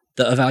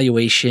the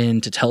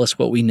evaluation to tell us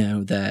what we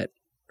know, that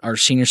our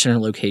senior center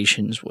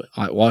locations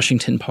at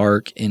Washington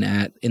Park and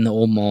in the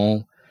old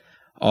mall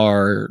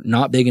are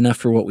not big enough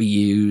for what we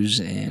use,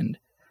 and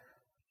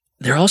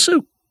they're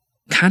also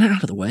kind of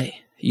out of the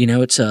way.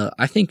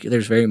 I think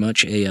there's very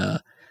much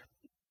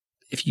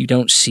if you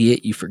don't see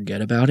it, you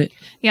forget about it.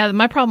 Yeah,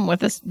 my problem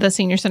with the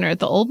senior center at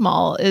the old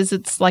mall is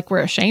it's like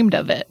we're ashamed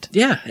of it.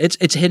 Yeah,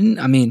 it's hidden.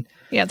 I mean,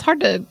 yeah, it's hard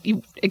to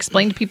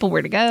explain to people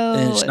where to go.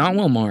 And it's not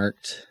well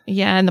marked.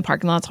 Yeah, and the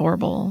parking lot's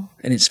horrible.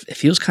 And it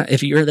feels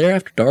if you're there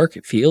after dark,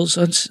 it feels,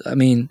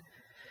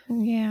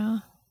 yeah.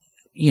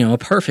 A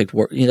perfect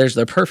world. There's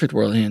the perfect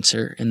world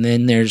answer, and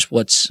then there's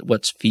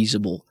what's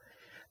feasible.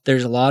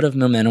 There's a lot of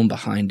momentum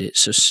behind it,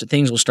 so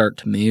things will start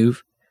to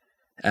move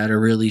at a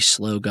really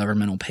slow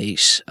governmental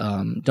pace.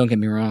 Don't get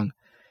me wrong,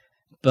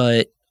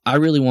 but I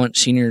really want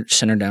senior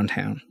center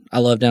downtown. I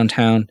love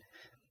downtown.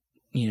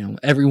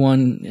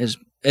 Everyone is,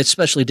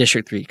 especially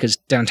District 3, because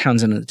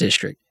downtown's in the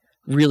district,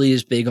 really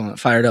is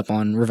fired up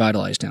on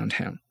revitalized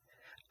downtown.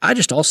 I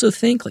just also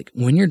think,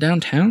 when you're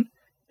downtown,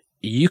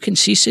 you can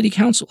see city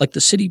council,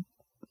 the city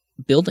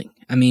building.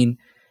 I mean,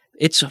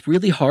 it's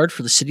really hard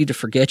for the city to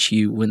forget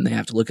you when they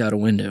have to look out a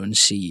window and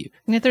see you.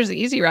 And if there's an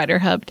Easy Rider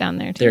hub down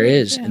there, too. There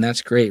is, yeah. And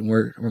that's great. And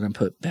we're going to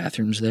put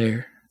bathrooms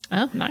there.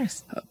 Oh,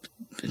 nice.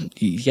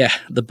 Yeah,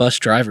 the bus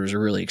drivers are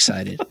really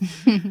excited.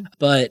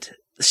 But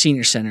the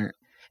senior center,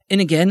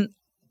 and again,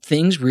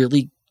 things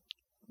really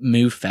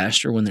move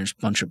faster when there's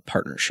a bunch of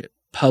partnership,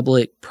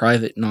 public,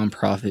 private,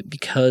 nonprofit,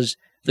 because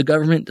the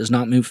government does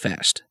not move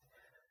fast.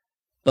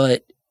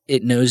 But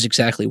it knows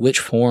exactly which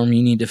form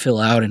you need to fill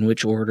out in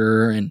which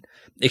order, and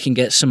it can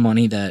get some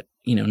money that,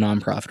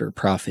 nonprofit or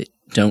profit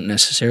don't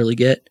necessarily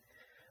get.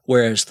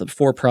 Whereas the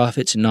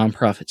for-profits and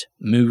nonprofits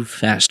move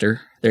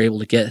faster. They're able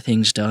to get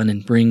things done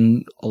and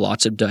bring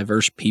lots of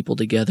diverse people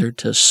together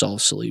to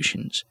solve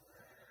solutions.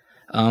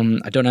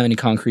 I don't have any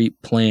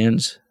concrete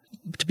plans,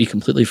 to be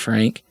completely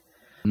frank.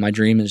 My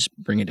dream is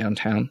bring it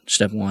downtown,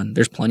 step 1.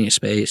 There's plenty of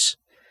space.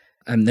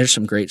 There's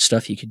some great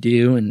stuff you could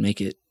do and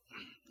make it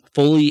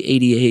fully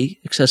ADA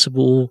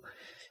accessible,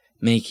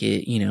 make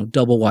it,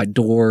 double wide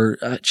door,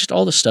 just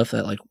all the stuff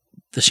that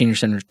the senior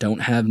centers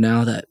don't have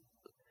now that,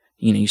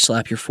 you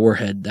slap your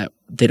forehead that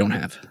they don't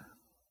have.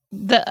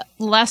 The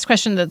last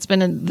question that's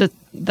been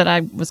that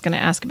I was going to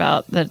ask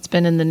about that's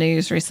been in the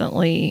news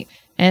recently,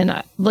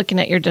 and looking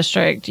at your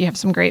district, you have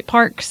some great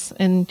parks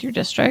in your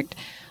district.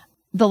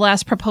 The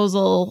last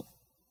proposal,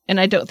 and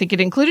I don't think it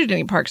included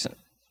any parks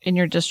in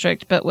your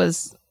district, but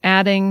was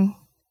adding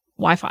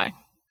Wi-Fi.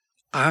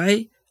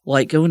 I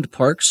like going to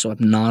parks, so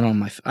I'm not on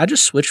my I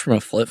just switched from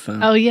a flip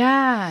phone. Oh,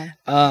 yeah.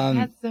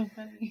 That's so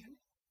funny.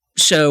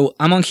 So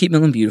I'm on Keep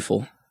Midland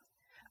Beautiful.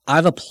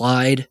 I've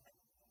applied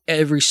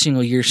every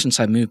single year since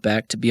I moved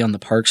back to be on the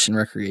Parks and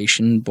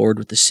Recreation Board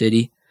with the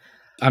city.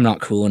 I'm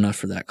not cool enough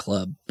for that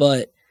club.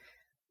 But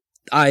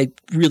I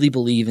really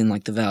believe in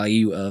like the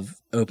value of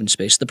open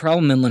space. The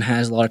problem Midland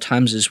has a lot of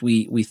times is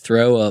we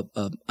throw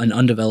an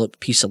undeveloped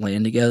piece of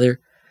land together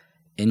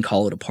and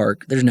call it a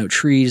park. There's no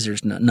trees.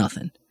 There's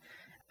nothing.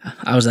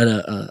 I was at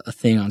a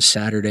thing on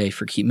Saturday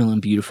for Keep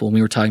Midland Beautiful, and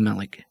we were talking about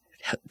like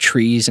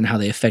trees and how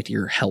they affect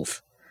your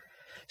health.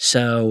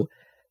 So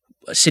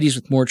cities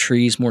with more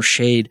trees, more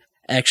shade,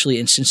 actually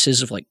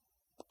instances of like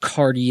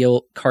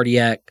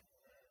cardiac,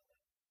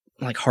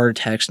 like heart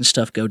attacks and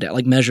stuff go down,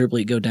 like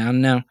measurably go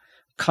down now.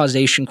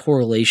 Causation,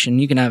 correlation,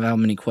 you can have how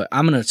many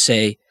I'm going to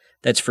say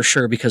that's for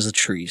sure because of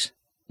trees.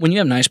 When you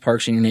have nice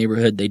parks in your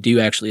neighborhood, they do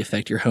actually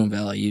affect your home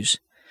values,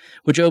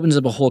 which opens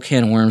up a whole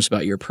can of worms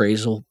about your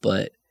appraisal,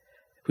 but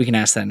we can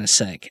ask that in a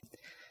sec.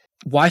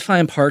 Wi-Fi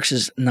in parks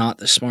is not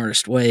the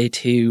smartest way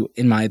to,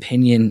 in my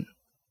opinion,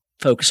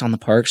 focus on the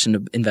parks and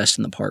to invest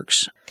in the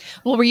parks.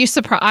 Well, were you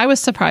surprised? I was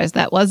surprised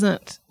that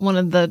wasn't one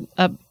of the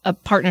a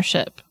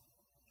partnership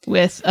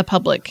with a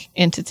public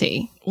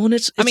entity. Well, and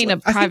I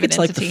think it's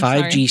like the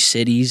 5G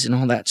cities and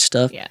all that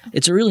stuff. Yeah.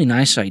 It's a really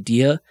nice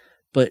idea,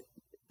 but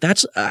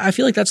I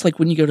feel like that's like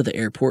when you go to the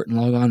airport and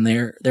log on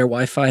their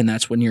Wi-Fi, and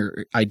that's when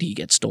your ID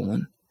gets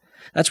stolen.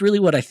 That's really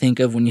what I think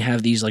of when you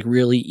have these like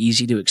really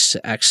easy to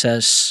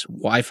access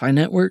Wi-Fi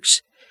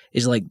networks,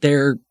 is like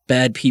they're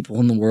bad people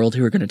in the world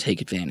who are going to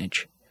take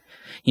advantage.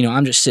 You know,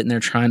 I'm just sitting there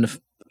trying to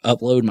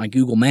upload my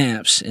Google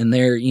Maps, and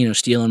they're,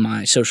 stealing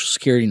my social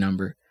security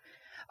number.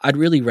 I'd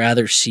really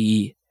rather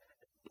see.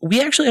 We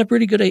actually have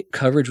pretty good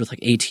coverage with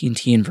like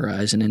AT&T and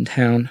Verizon in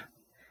town.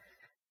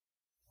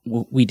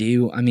 We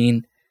do. I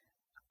mean,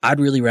 I'd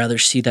really rather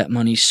see that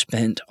money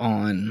spent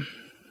on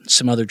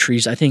some other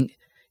trees. I think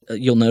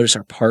you'll notice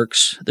our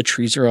parks, the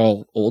trees are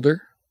all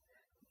older.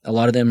 A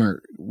lot of them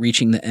are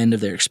reaching the end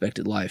of their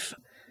expected life.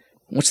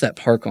 What's that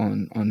park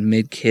on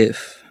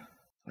Mid-Kiff?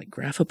 Like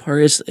Graffa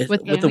Park is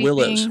with the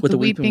willows, with the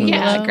weeping willows.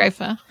 Yeah,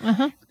 Graffa.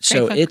 Uh-huh.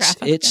 So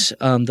Graffa, it's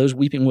those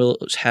weeping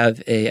willows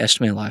have a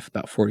estimated life of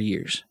about 40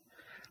 years.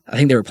 I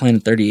think they were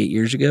planted 38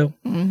 years ago.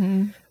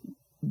 Mm-hmm.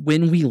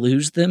 When we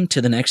lose them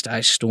to the next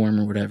ice storm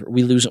or whatever,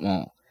 we lose them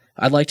all.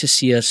 I'd like to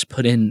see us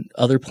put in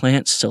other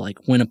plants, so like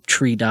when a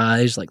tree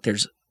dies, like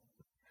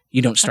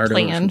you don't start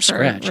over from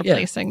scratch.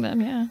 Replacing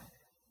them, yeah.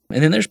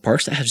 And then there's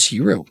parks that have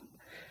zero.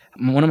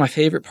 One of my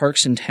favorite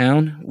parks in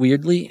town,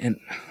 weirdly, and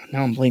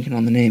now I'm blanking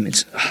on the name.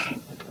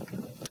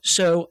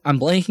 So I'm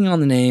blanking on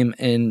the name,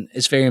 and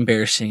it's very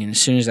embarrassing. And as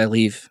soon as I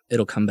leave,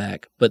 it'll come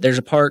back. But there's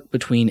a park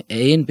between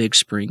A and Big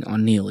Spring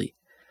on Neely.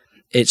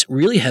 It's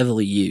really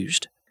heavily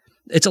used.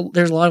 There's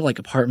a lot of like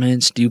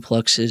apartments,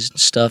 duplexes, and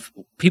stuff.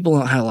 People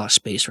don't have a lot of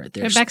space right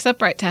there. It backs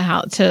up right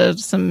to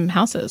some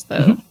houses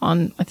though.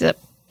 On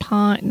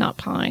not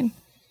Pine,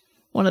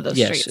 one of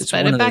those streets.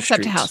 But it backs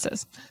up to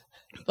houses.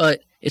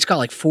 But it's got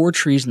like 4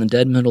 trees in the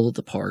dead middle of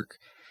the park.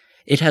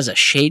 It has a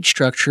shade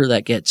structure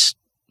that gets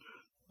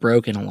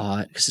broken a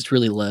lot because it's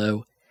really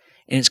low,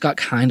 and it's got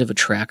kind of a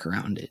track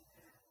around it,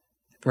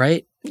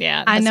 right?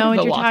 Yeah, I know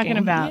what you're talking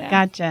about. Yeah.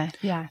 Gotcha.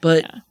 Yeah,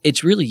 but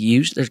it's really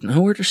used. There's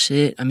nowhere to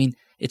sit. I mean,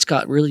 it's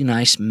got really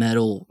nice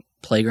metal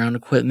playground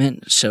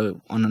equipment,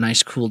 so on a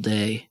nice cool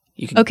day,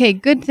 you can. Okay,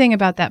 good thing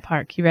about that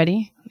park. You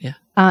ready? Yeah.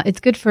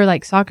 It's good for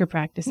like soccer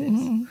practices,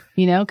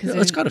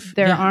 because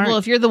there aren't. Well,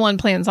 if you're the one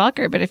playing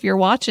soccer, but if you're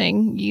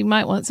watching, you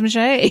might want some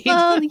shade.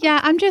 Well,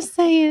 yeah, I'm just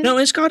saying. No,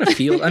 it's got a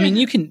field. I mean,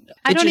 you can.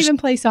 I don't even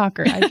play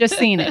soccer. I've just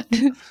seen it.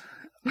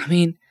 I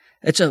mean,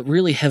 it's a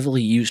really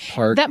heavily used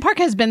park. That park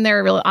has been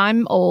there.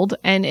 I'm old,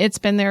 and it's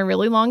been there a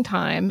really long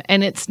time,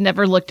 and it's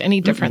never looked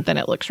any different than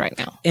it looks right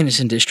now. And it's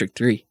in District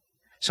 3,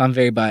 so I'm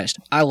very biased.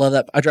 I love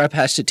that. I drive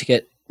past it to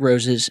get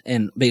roses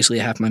and basically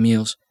half my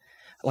meals.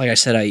 Like I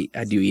said,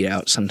 I do eat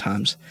out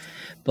sometimes.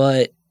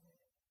 But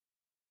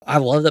I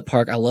love that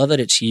park. I love that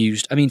it's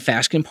used. I mean,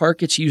 Fasken Park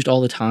gets used all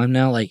the time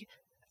now. Like,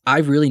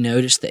 I've really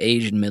noticed the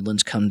age in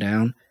Midlands come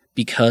down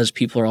because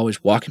people are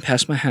always walking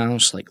past my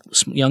house, like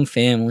young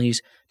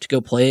families, to go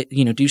play it,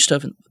 do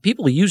stuff. And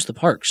people use the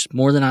parks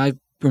more than I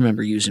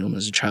remember using them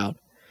as a child.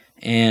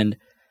 And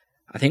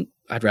I think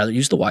I'd rather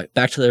use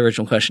back to the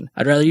original question.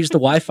 I'd rather use the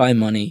Wi-Fi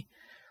money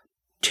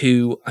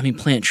to,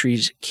 plant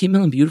trees. Keep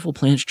Midland Beautiful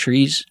plants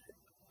trees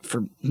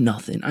for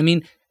nothing. I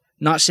mean,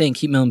 not saying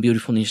Keep Midland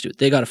Beautiful needs to do it.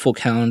 They got a full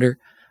calendar,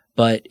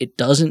 but it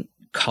doesn't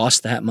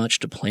cost that much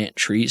to plant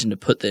trees and to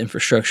put the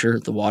infrastructure,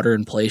 the water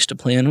in place to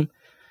plant them.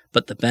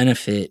 But the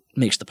benefit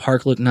makes the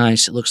park look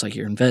nice. It looks like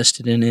you're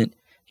invested in it.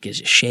 It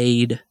gives you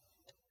shade.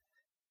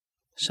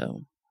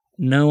 So,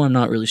 no, I'm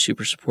not really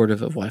super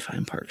supportive of Wi-Fi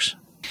in parks.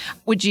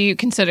 Would you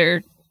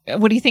consider,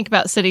 what do you think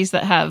about cities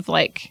that have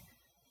like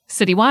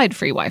citywide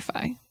free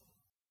Wi-Fi?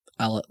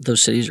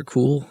 Those cities are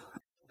cool.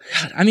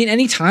 God, I mean,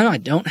 anytime I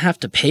don't have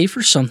to pay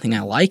for something,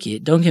 I like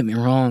it. Don't get me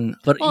wrong.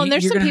 But and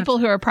there's some people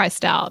who are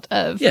priced out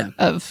of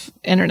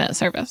internet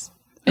service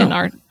in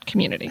our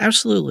community.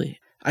 Absolutely.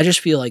 I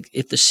just feel like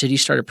if the city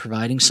started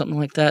providing something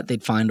like that,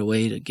 they'd find a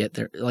way to get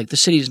there. Like, the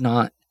city's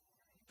not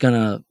going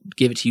to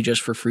give it to you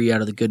just for free out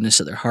of the goodness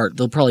of their heart.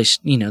 They'll probably,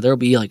 there'll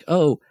be like,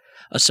 a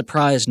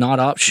surprise, not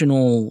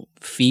optional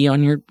fee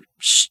on your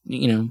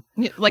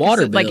like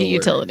water like a bill or-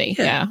 utility.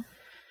 Yeah.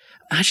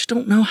 I just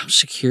don't know how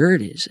secure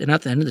it is. And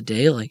at the end of the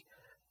day, like,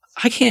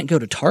 I can't go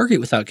to Target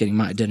without getting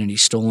my identity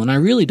stolen. I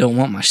really don't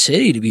want my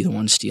city to be the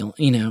one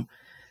stealing,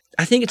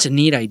 I think it's a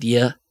neat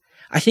idea.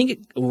 I think it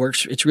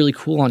works. It's really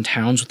cool on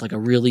towns with like a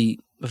really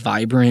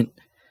vibrant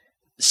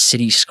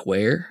city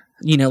square,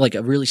 like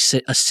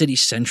a city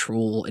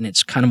central, and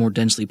it's kind of more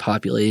densely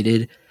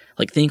populated.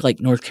 Like think like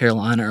North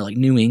Carolina or like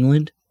New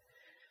England.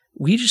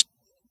 We just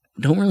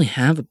don't really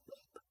have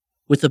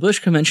with the Busch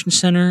Convention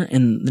Center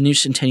and the new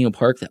Centennial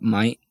Park that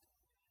might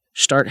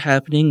start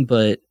happening,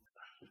 but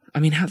I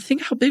mean,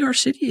 think how big our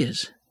city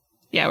is.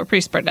 Yeah, we're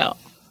pretty spread out.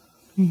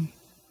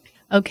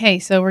 Okay,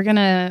 so we're going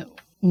to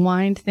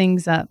wind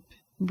things up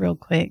real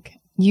quick.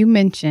 You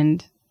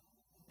mentioned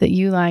that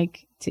you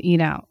like to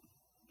eat out.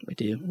 I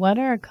do. What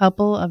are a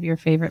couple of your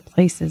favorite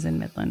places in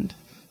Midland?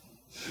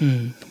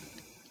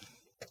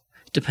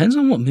 Depends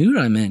on what mood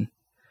I'm in.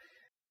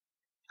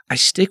 I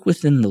stick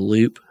within the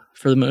Loop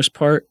for the most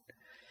part.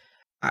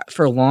 I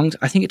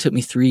think it took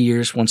me 3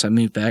 years once I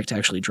moved back to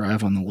actually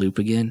drive on the Loop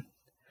again.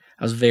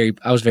 I was very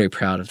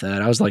proud of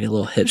that. I was like a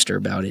little hipster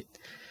about it.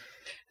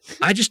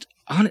 I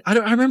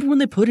remember when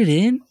they put it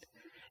in,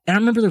 and I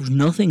remember there was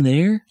nothing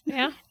there.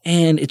 Yeah.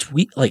 And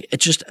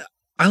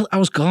I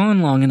was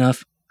gone long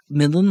enough.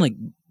 Midland like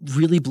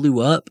really blew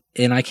up,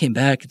 and I came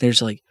back.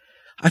 There's like,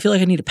 I feel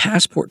like I need a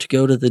passport to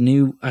go to the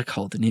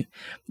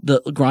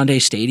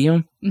Grande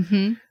Stadium.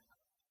 Mm-hmm.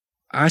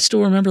 I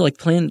still remember like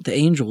playing the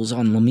Angels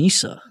on La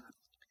Mesa.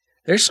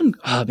 There's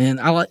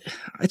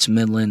it's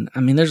Midland. I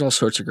mean, there's all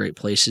sorts of great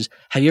places.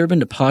 Have you ever been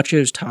to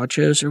Pacho's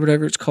Tachos or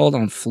whatever it's called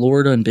on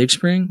Florida and Big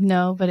Spring?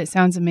 No, but it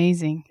sounds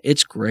amazing.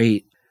 It's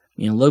great.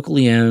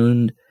 Locally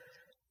owned.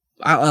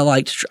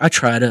 I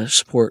try to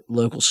support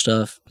local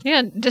stuff.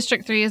 Yeah,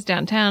 District 3 is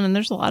downtown, and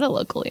there's a lot of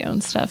locally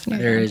owned stuff near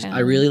There is. downtown.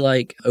 I really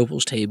like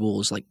Opal's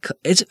Tables. Like,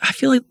 I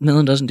feel like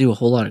Midland doesn't do a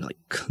whole lot of like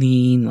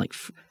clean. Like,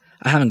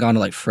 I haven't gone to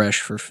like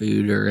Fresh for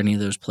food or any of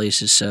those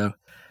places, so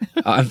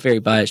I'm very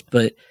biased.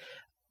 But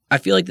I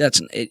feel like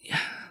that's it.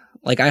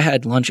 Like, I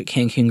had lunch at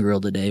Cancun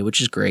Grill today,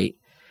 which is great,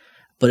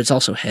 but it's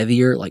also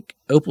heavier. Like,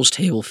 Opal's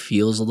Table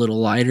feels a little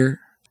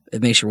lighter.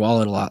 It makes your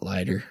wallet a lot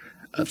lighter,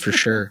 for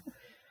sure.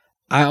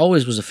 I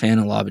always was a fan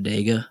of La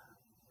Bodega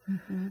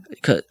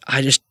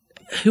because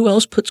who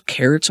else puts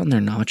carrots on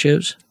their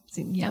nachos? It's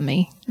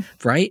yummy.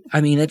 Right?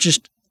 I mean,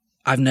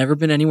 I've never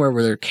been anywhere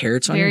where there are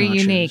carrots on your nachos. Very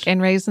unique. And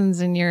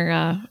raisins in your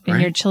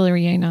chili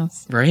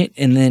rellenos. Right?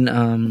 And then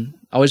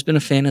always been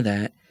a fan of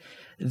that.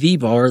 The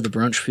bar, the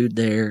brunch food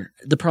there.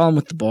 The problem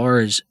with the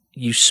bar is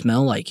you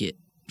smell like it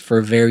for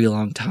a very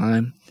long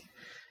time.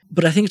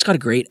 But I think it's got a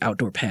great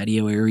outdoor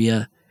patio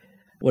area.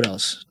 What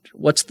else?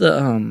 What's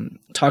the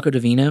Taco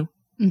Divino?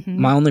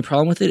 Mm-hmm. My only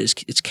problem with it is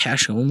it's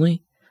cash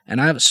only,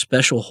 and I have a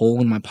special hole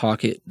in my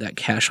pocket that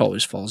cash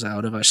always falls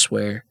out of, I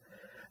swear.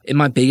 And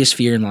my biggest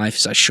fear in life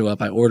is I show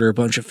up, I order a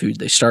bunch of food,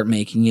 they start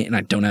making it, and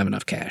I don't have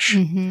enough cash.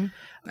 Mm-hmm.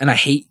 And I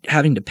hate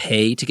having to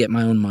pay to get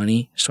my own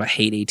money, so I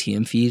hate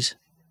ATM fees.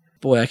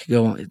 Boy, I could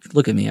go on.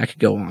 Look at me, I could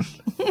go on.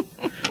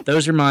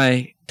 Those are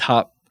my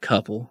top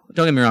couple.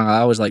 Don't get me wrong, I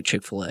always like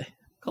Chick-fil-A.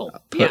 Cool.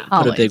 Put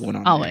a big one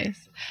on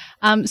always.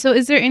 So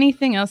is there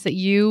anything else that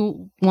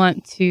you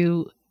want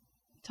to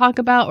talk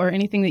about or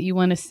anything that you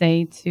want to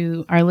say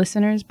to our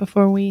listeners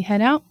before we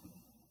head out?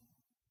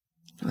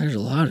 There's a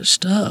lot of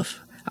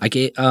stuff.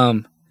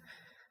 I'm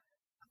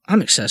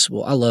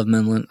accessible. I love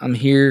Midland. I'm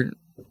here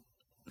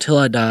till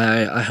I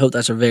die. I hope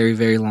that's a very,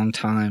 very long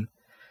time.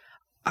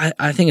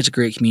 I think it's a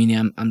great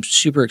community. I'm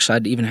super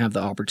excited to even have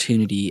the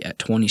opportunity at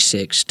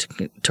 26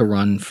 to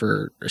run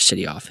for a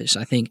city office.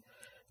 I think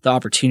the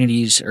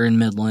opportunities are in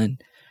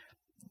Midland.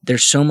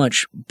 There's so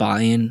much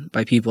buy-in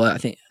by people. I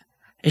think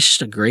it's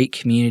just a great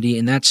community,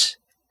 and that's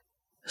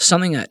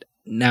something that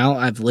now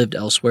I've lived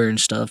elsewhere and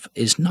stuff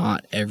is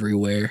not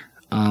everywhere.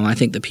 I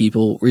think the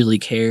people really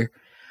care.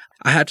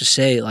 I have to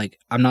say, like,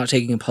 I'm not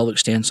taking a public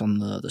stance on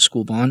the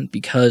school bond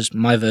because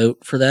my vote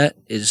for that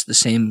is the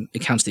same. It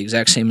counts the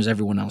exact same as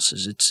everyone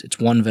else's. It's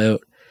one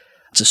vote.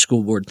 It's a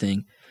school board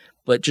thing.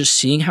 But just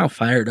seeing how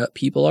fired up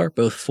people are,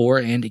 both for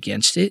and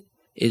against it,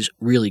 is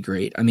really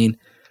great. I mean,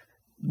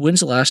 when's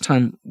the last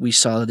time we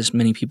saw this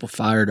many people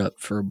fired up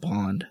for a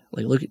bond?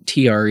 Like, look at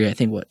TRE. I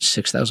think,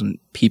 6,000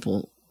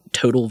 people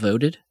total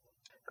voted?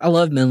 I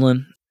love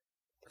Midland.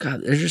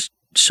 God, there's just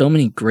so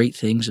many great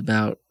things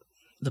about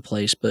the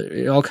place, but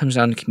it all comes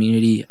down to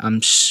community.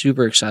 I'm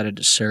super excited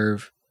to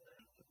serve.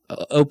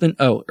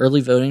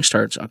 Early voting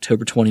starts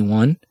October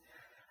 21.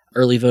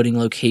 Early voting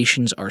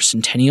locations are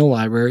Centennial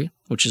Library,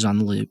 which is on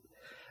the Loop,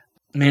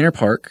 Manor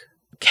Park,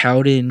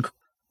 Cowden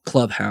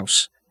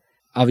Clubhouse,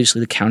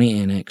 obviously the county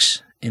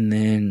annex, and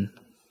then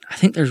I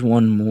think there's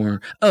one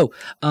more. The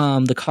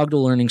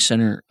Cogdell Learning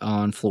Center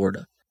on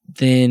Florida.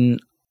 Then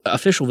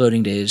official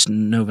voting day is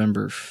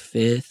November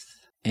 5th,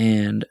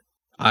 and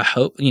I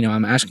hope,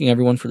 I'm asking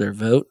everyone for their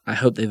vote. I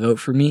hope they vote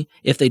for me.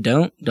 If they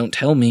don't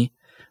tell me,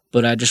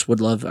 but I just would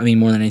love,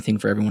 more than anything,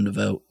 for everyone to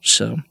vote.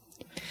 So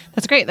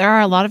That's great. There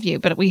are a lot of you,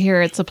 but we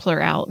hear it's a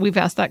plural. We've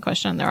asked that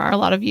question. There are a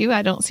lot of you.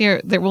 I don't see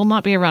there will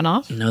not be a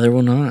runoff. No, there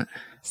will not.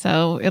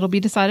 So it'll be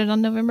decided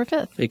on November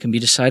 5th. It can be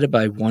decided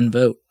by one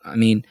vote. I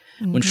mean,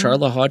 when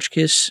Charlotte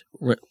Hotchkiss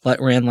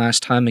ran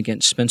last time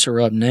against Spencer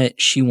Robnett,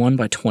 she won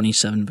by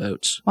 27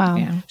 votes. Wow.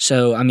 Yeah.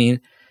 So, I mean,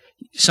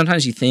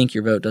 sometimes you think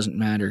your vote doesn't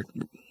matter.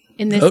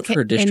 In this, Vote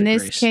for a district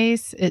race.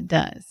 case, it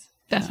does.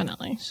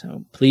 Definitely.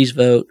 So please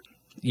vote.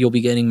 You'll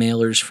be getting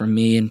mailers from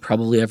me and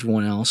probably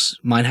everyone else.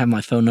 Mine have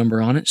my phone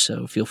number on it,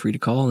 so feel free to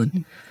call.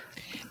 And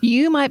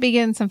you might be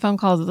getting some phone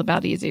calls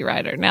about Easy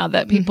Rider now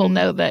that people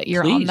know that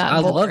you're on please, that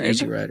I board. love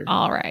Easy Rider.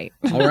 All right.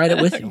 I'll write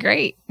it with you.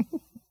 Great.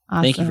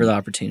 Awesome. Thank you for the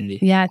opportunity.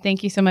 Yeah,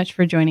 thank you so much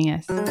for joining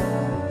us.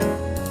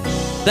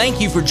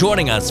 Thank you for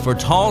joining us for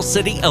Tall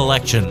City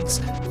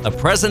Elections, a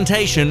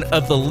presentation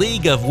of the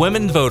League of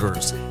Women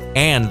Voters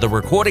and the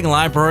Recording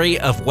Library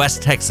of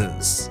West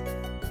Texas.